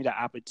just gave me the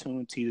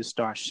opportunity to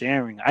start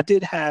sharing. I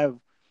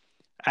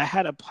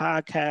had a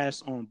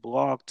podcast on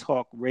Blog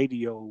Talk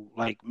Radio,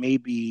 like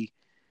maybe,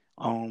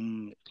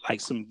 like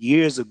some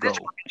years ago,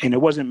 and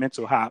it wasn't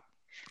Mental Hop.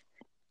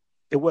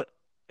 It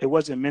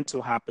wasn't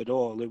Mental Hop at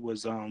all. It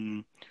was,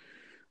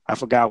 I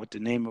forgot what the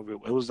name of it.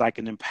 It was like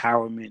an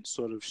empowerment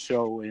sort of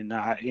show, and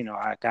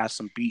I got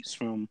some beats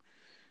from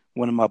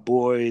one of my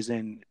boys,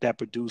 and that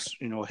produced,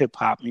 hip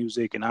hop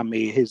music, and I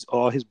made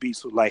all his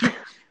beats were like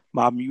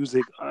my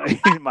music,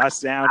 my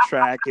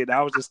soundtrack, and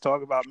I was just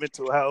talking about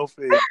mental health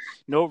and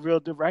no real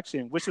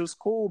direction, which was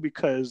cool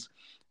because,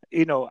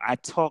 I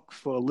talk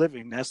for a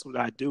living. That's what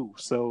I do.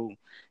 So,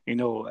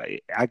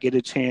 I get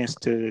a chance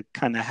to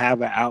kind of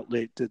have an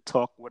outlet to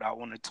talk what I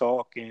want to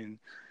talk, and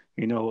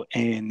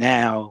and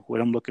now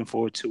what I'm looking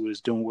forward to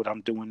is doing what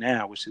I'm doing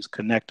now, which is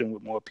connecting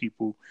with more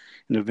people.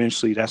 And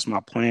eventually that's my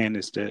plan,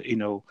 is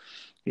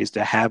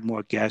to have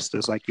more guests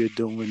just like you're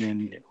doing.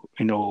 And,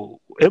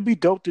 it'll be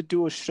dope to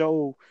do a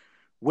show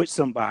with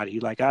somebody.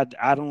 Like I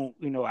don't,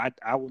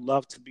 I would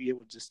love to be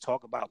able to just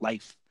talk about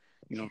life,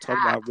 talk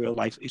about real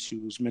life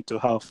issues, mental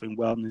health and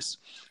wellness,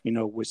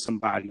 with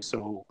somebody.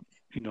 So,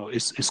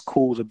 it's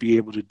cool to be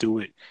able to do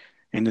it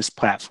in this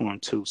platform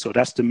too. So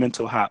that's the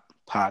Mental Hop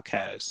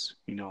podcast.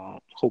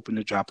 Hoping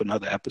to drop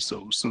another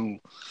episode soon.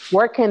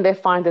 Where can they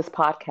find this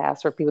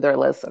podcast for people that are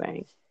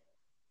listening?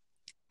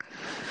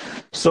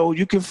 So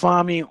you can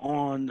find me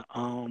on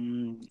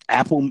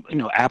Apple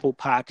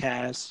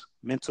Podcasts,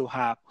 Mental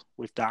Hop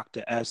with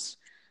Dr. S.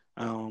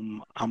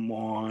 I'm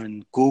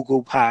on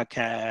Google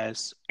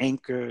Podcasts,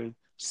 Anchor,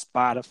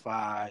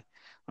 Spotify,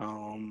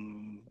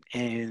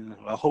 and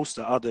a host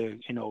of other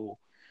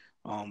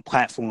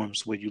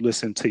platforms where you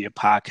listen to your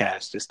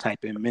podcast. Just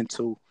type in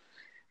mental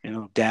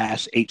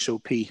dash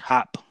HOP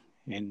hop,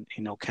 and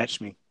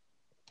catch me.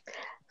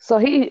 So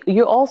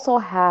you also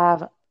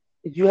have,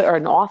 you are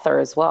an author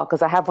as well,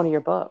 because I have one of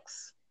your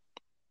books.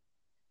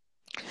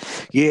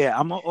 Yeah,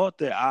 I'm an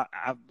author.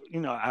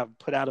 I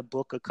put out a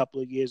book a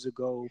couple of years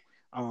ago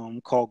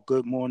called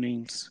Good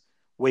Mornings,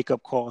 Wake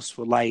Up Calls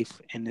for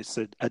Life, and it's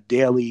a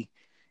daily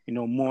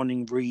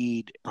morning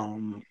read,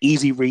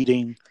 easy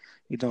reading.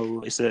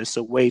 It's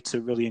a way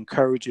to really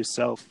encourage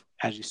yourself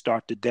as you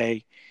start the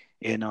day.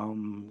 And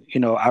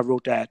I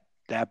wrote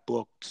that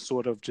book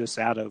sort of just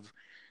out of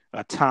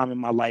a time in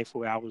my life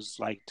where I was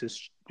like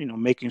just,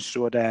 making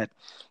sure that,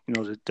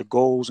 the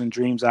goals and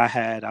dreams I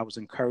had, I was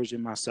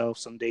encouraging myself.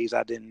 Some days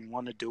I didn't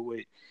want to do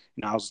it.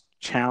 I was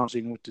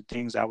challenging with the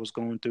things I was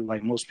going through,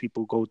 like most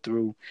people go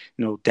through,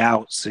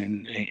 doubts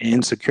and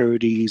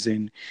insecurities,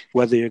 and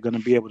whether you're going to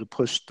be able to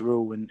push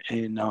through.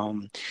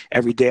 And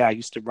every day I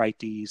used to write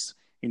these,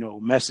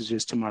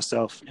 messages to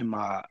myself in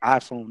my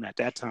iPhone at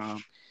that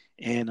time,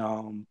 and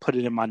put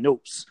it in my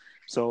notes.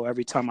 So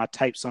every time I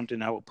typed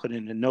something, I would put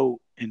in a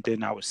note, and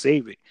then I would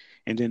save it.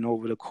 And then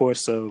over the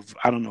course of,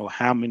 I don't know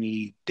how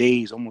many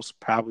days, almost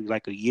probably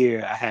like a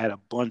year, I had a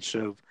bunch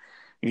of,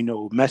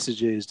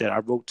 messages that I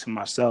wrote to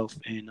myself,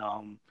 and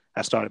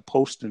I started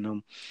posting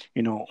them,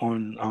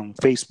 on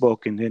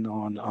Facebook, and then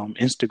on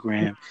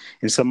Instagram.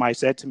 And somebody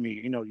said to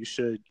me,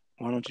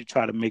 why don't you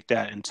try to make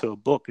that into a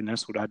book? And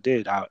that's what I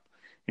did. I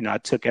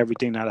took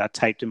everything that I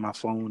typed in my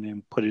phone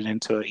and put it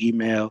into an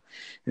email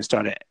and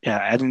started.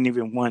 I didn't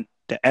even want,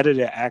 the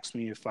editor asked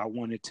me if I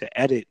wanted to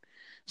edit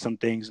some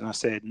things, and I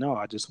said no.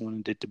 I just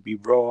wanted it to be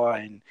raw,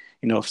 and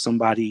if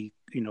somebody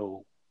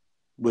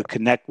would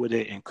connect with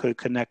it and could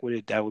connect with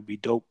it, that would be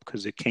dope,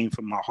 because it came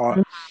from my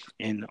heart.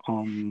 And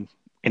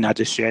I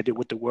just shared it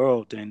with the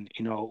world, and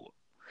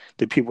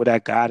the people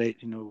that got it,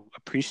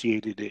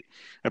 appreciated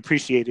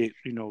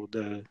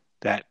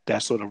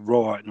that sort of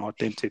raw and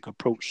authentic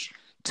approach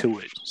to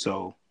it.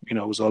 So it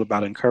was all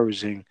about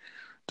encouraging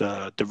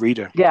the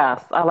reader.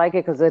 Yes, I like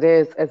it because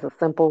it's a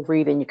simple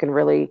read and you can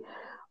really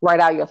write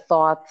out your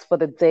thoughts for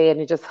the day, and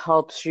it just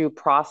helps you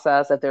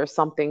process if there's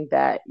something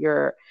that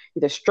you're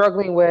either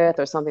struggling with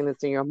or something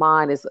that's in your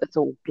mind. It's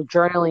a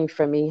journaling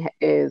for me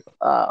is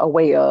a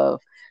way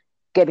of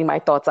getting my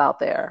thoughts out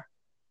there.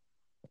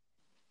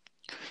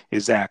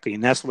 Exactly.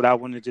 And that's what I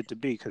wanted it to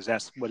be, because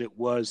that's what it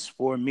was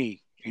for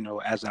me.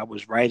 As I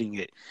was writing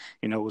it,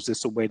 it was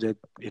just a way to,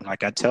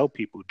 like I tell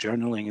people,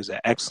 journaling is an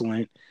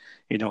excellent,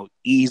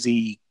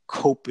 easy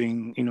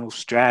coping,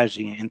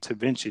 strategy and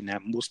intervention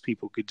that most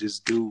people could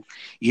just do,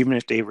 even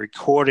if they're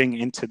recording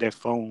into their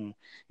phone,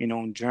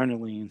 and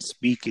journaling and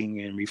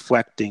speaking and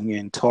reflecting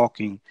and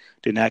talking,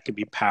 then that could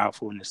be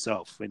powerful in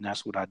itself. And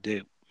that's what I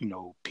did.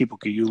 People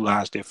could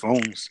utilize their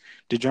phones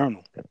to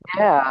journal.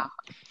 Yeah,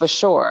 for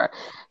sure.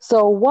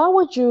 So what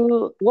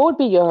would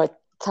be your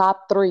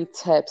top 3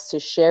 tips to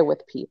share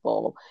with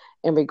people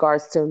in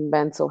regards to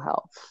mental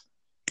health?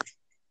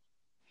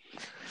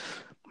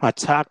 My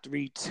top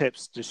 3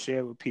 tips to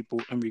share with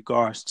people in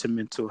regards to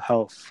mental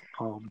health.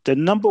 The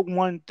number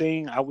one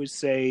thing I would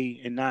say,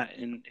 and not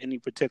in any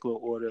particular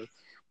order,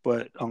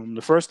 but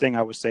the first thing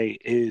I would say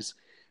is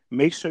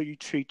make sure you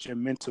treat your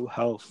mental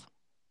health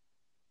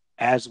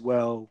as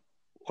well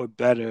or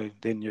better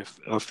than your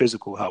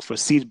physical health, or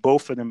see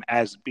both of them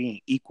as being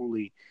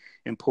equally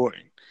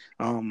important.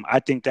 I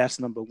think that's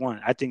number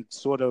one. I think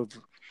sort of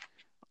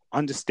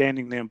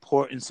understanding the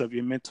importance of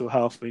your mental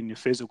health and your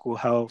physical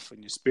health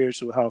and your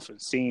spiritual health,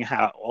 and seeing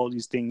how all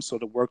these things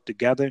sort of work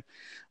together,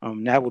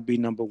 that would be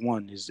number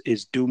one,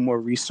 is do more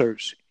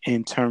research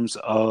in terms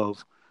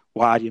of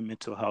why your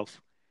mental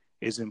health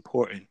is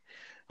important.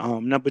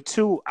 Number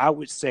two, I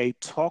would say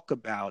talk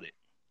about it,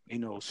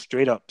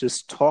 straight up.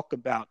 Just talk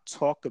about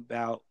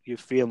your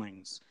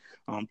feelings,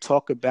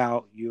 talk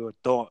about your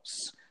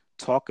thoughts,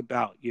 talk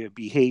about your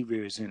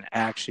behaviors and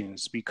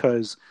actions,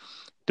 because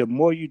the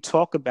more you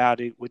talk about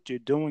it, what you're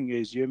doing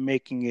is you're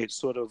making it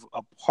sort of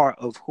a part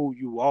of who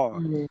you are.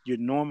 Mhm. You're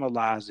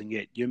normalizing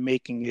it. You're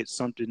making it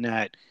something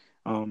that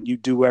you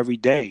do every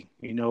day,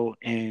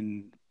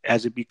 and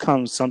as it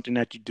becomes something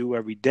that you do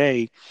every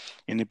day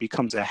and it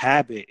becomes a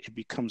habit, it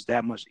becomes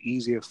that much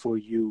easier for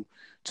you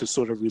to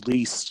sort of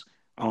release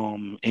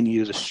any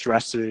of the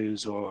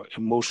stresses or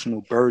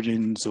emotional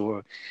burdens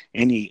or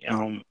any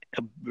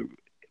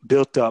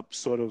built up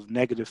sort of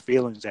negative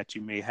feelings that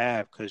you may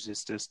have, because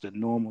it's just the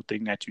normal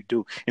thing that you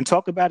do. And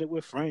talk about it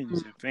with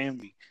friends and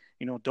family.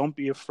 Don't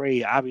be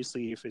afraid.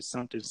 Obviously, if it's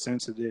something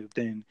sensitive,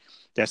 then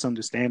that's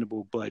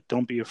understandable, but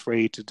don't be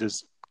afraid to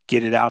just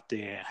get it out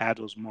there and have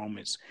those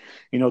moments.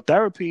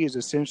 Therapy is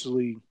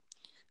essentially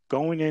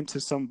going into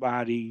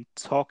somebody,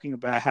 talking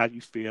about how you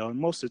feel, and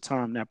most of the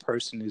time that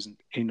person is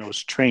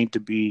trained to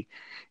be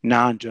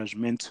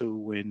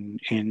non-judgmental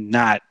and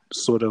not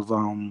sort of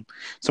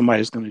somebody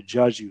that's going to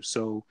judge you.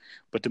 So,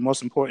 but the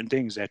most important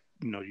thing is that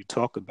you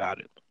talk about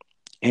it.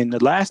 And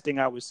the last thing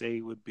I would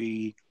say would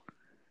be,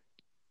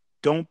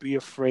 don't be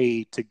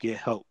afraid to get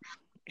help,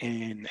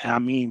 and I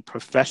mean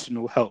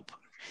professional help.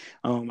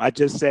 I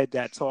just said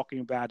that talking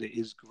about it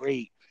is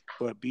great,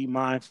 but be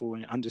mindful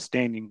and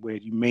understanding where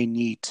you may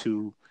need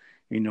to,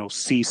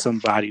 see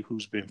somebody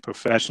who's been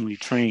professionally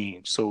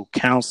trained. So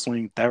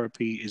counseling,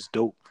 therapy is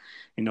dope.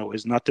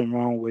 There's nothing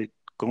wrong with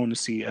going to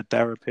see a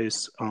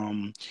therapist,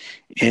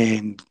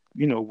 and,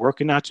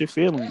 working out your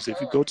feelings.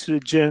 If you go to the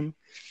gym,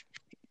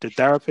 the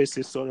therapist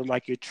is sort of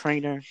like your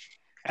trainer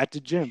at the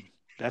gym.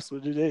 That's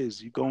what it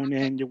is. You're going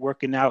in, you're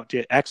working out,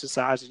 you're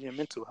exercising your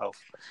mental health.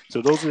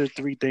 So those are the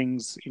 3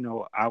 things,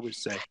 I would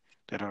say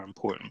that are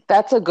important.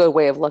 That's a good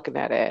way of looking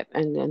at it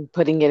and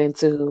putting it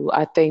into,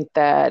 I think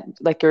that,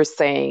 like you're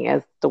saying,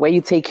 as the way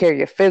you take care of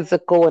your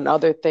physical and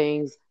other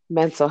things,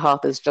 mental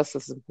health is just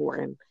as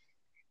important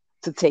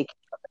to take.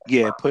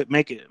 Yeah,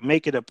 make it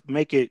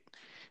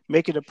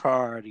a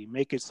priority.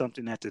 Make it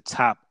something at the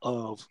top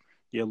of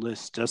your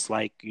list, just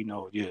like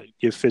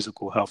your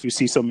physical health. You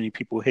see so many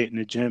people hitting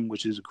the gym,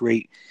 which is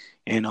great,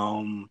 and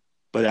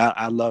but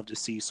I love to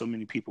see so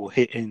many people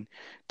hitting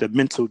the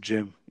mental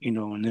gym.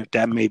 And if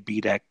that may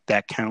be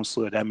that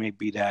counselor, that may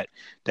be that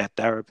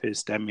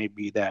therapist, that may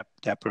be that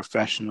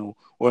professional,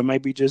 or it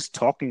might be just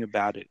talking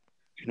about it.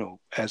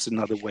 As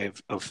another way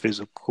of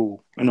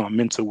physical, a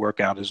mental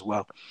workout as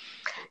well.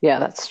 Yeah,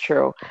 that's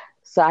true.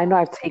 So I know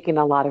I've taken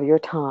a lot of your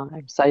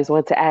time. So I just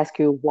wanted to ask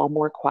you one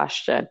more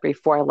question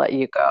before I let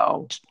you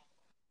go.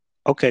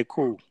 Okay,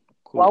 cool.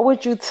 What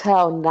would you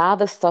tell now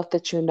the stuff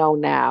that you know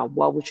now?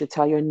 What would you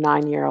tell your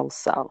 9-year-old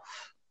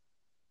self?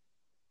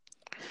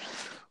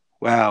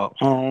 Wow.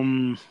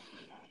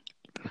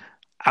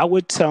 I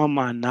would tell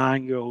my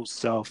 9-year-old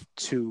self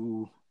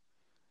to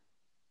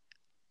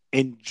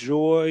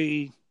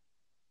enjoy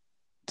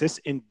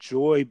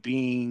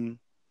being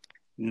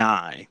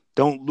 9.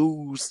 Don't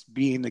lose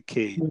being a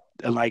kid.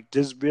 Like,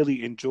 just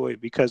really enjoy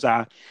it, because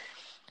I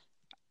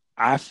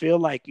feel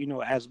like,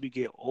 as we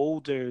get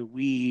older,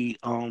 we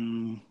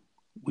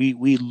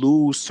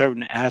lose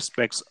certain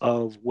aspects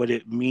of what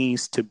it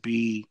means to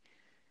be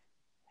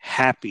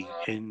happy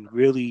and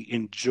really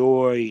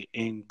enjoy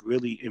and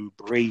really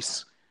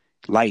embrace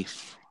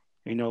life.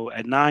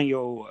 At 9 years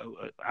old,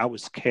 I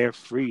was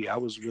carefree. I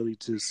was really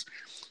just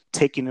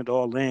taking it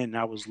all in.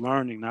 I was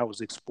learning. I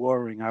was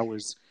exploring. I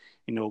was,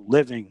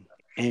 living.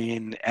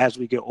 And as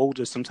we get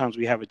older, sometimes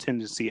we have a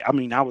tendency. I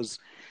was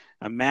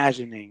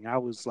imagining. I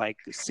was like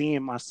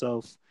seeing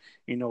myself,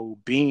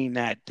 being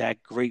that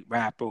great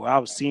rapper. I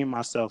was seeing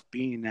myself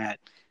being that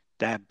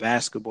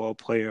basketball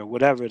player,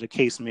 whatever the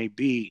case may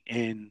be.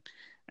 And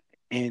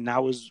I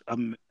was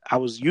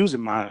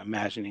using my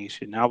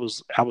imagination. I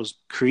was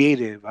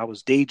creative. I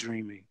was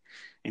daydreaming.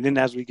 And then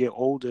as we get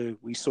older,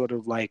 we sort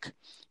of like,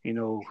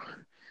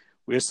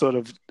 we're sort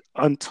of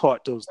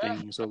untaught those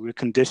things, or we're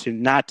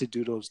conditioned not to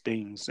do those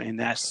things, and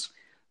that's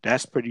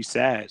pretty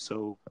sad.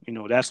 So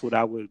that's what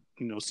I would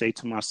say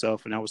to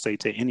myself, and I would say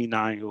to any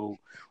 9-year-old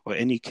or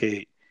any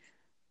kid: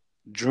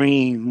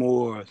 dream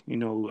more,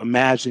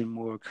 imagine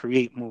more,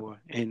 create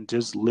more, and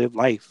just live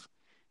life.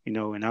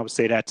 And I would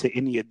say that to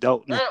any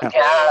adult now. I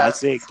Yes.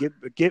 say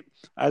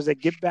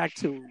get back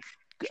to,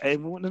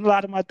 and in a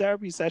lot of my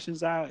therapy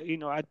sessions, I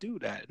do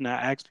that, and I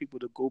ask people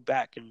to go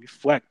back and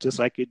reflect, just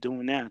like you're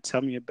doing now.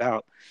 Tell me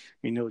about,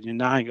 your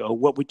 9-year, or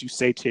what would you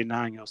say to your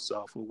 9-year-old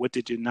self, or what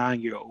did your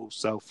 9-year-old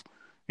self,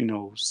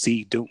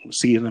 see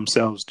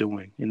themselves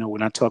doing.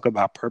 When I talk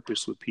about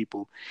purpose with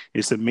people,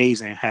 it's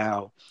amazing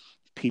how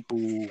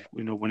people,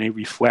 when they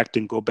reflect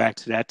and go back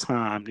to that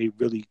time,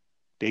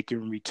 they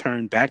can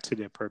return back to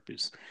their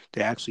purpose.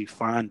 They actually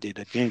find it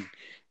again,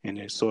 and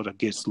it sort of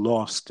gets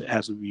lost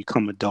as we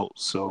become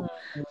adults. So,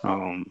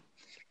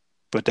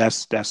 but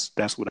that's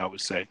what I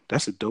would say.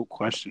 That's a dope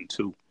question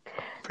too. So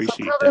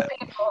Appreciate tell the that.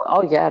 people,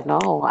 oh yeah,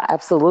 no,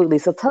 absolutely.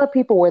 So tell the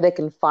people where they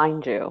can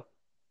find you.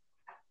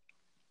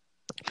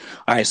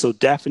 All right, so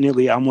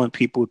definitely I want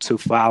people to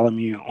follow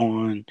me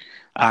on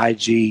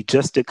IG,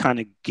 just to kind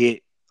of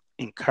get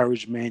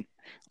encouragement,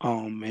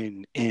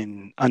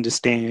 and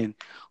understand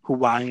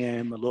who I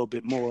am a little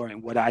bit more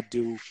and what I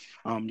do.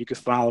 You can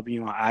follow me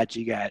on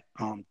IG at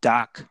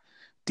doc__s,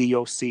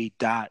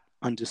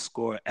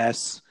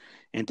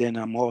 and then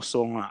I'm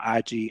also on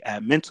IG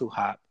at Mental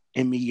Hop,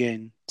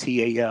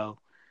 MENTAL-HOP.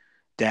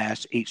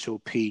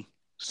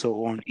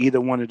 So on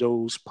either one of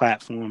those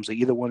platforms or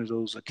either one of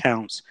those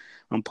accounts,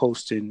 I'm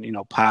posting,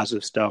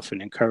 positive stuff and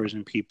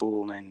encouraging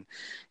people, and,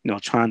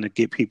 trying to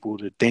get people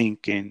to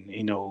think and,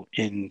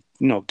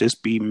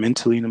 just be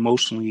mentally and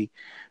emotionally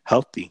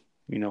healthy,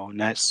 and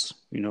that's,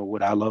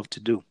 what I love to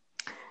do.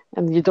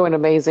 And you're doing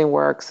amazing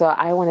work. So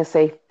I want to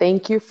say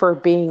thank you for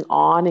being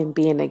on and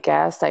being a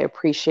guest. I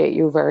appreciate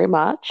you very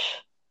much.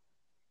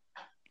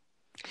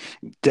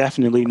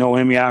 Definitely,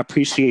 Noemi. I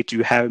appreciate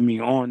you having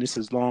me on. This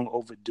is long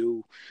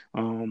overdue.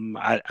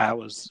 I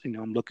was,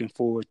 I'm looking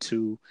forward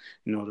to,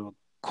 the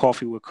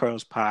Coffee with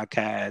Curls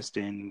podcast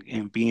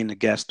and being a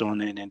guest on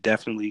it, and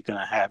definitely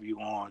gonna have you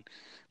on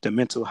the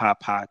Mental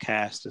Hop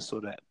podcast to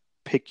sort of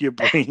pick your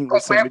brain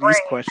with some of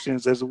these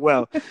questions as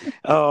well.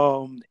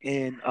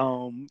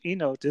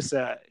 Just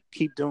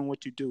keep doing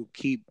what you do.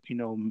 Keep,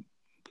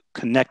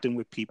 connecting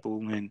with people,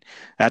 and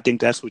I think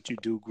that's what you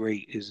do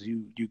great, is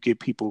you get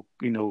people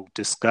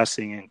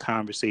discussing and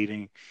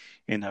conversating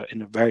in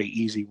a very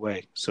easy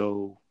way.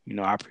 So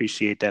I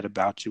appreciate that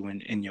about you,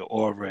 and your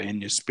aura and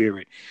your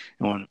spirit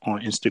on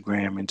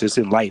Instagram, and just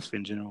in life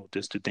in general,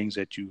 just the things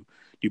that you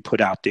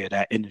put out there,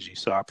 that energy.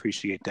 So I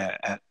appreciate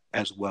that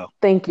as well.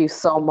 Thank you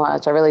so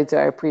much. I really do.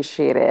 I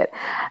appreciate it.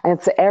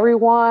 And to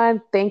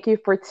everyone, thank you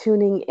for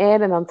tuning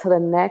in, and until the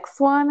next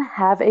one,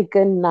 have a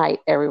good night,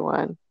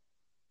 everyone.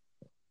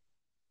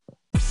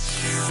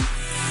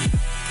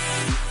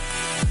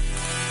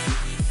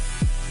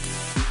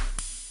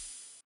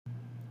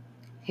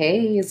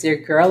 Hey, it's your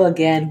girl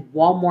again.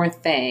 One more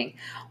thing.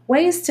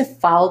 Ways to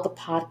follow the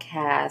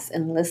podcast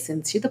and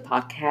listen to the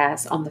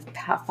podcast on the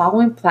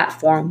following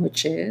platform,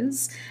 which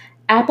is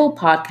Apple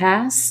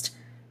Podcast,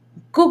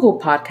 Google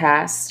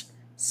Podcast,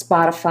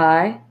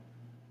 Spotify,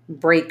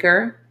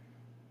 Breaker,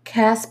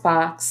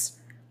 Castbox,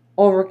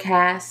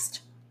 Overcast,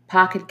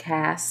 Pocket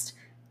Cast,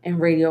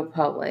 and Radio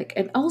Public.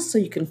 And also,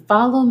 you can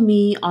follow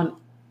me on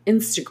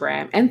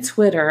Instagram and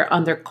Twitter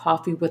under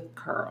Coffee with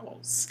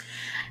Curls.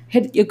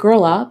 Hit your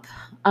girl up,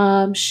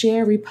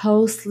 share,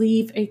 repost,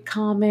 leave a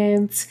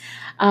comment,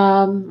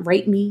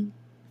 rate me,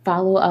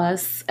 follow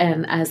us.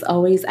 And as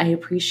always, I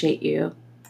appreciate you.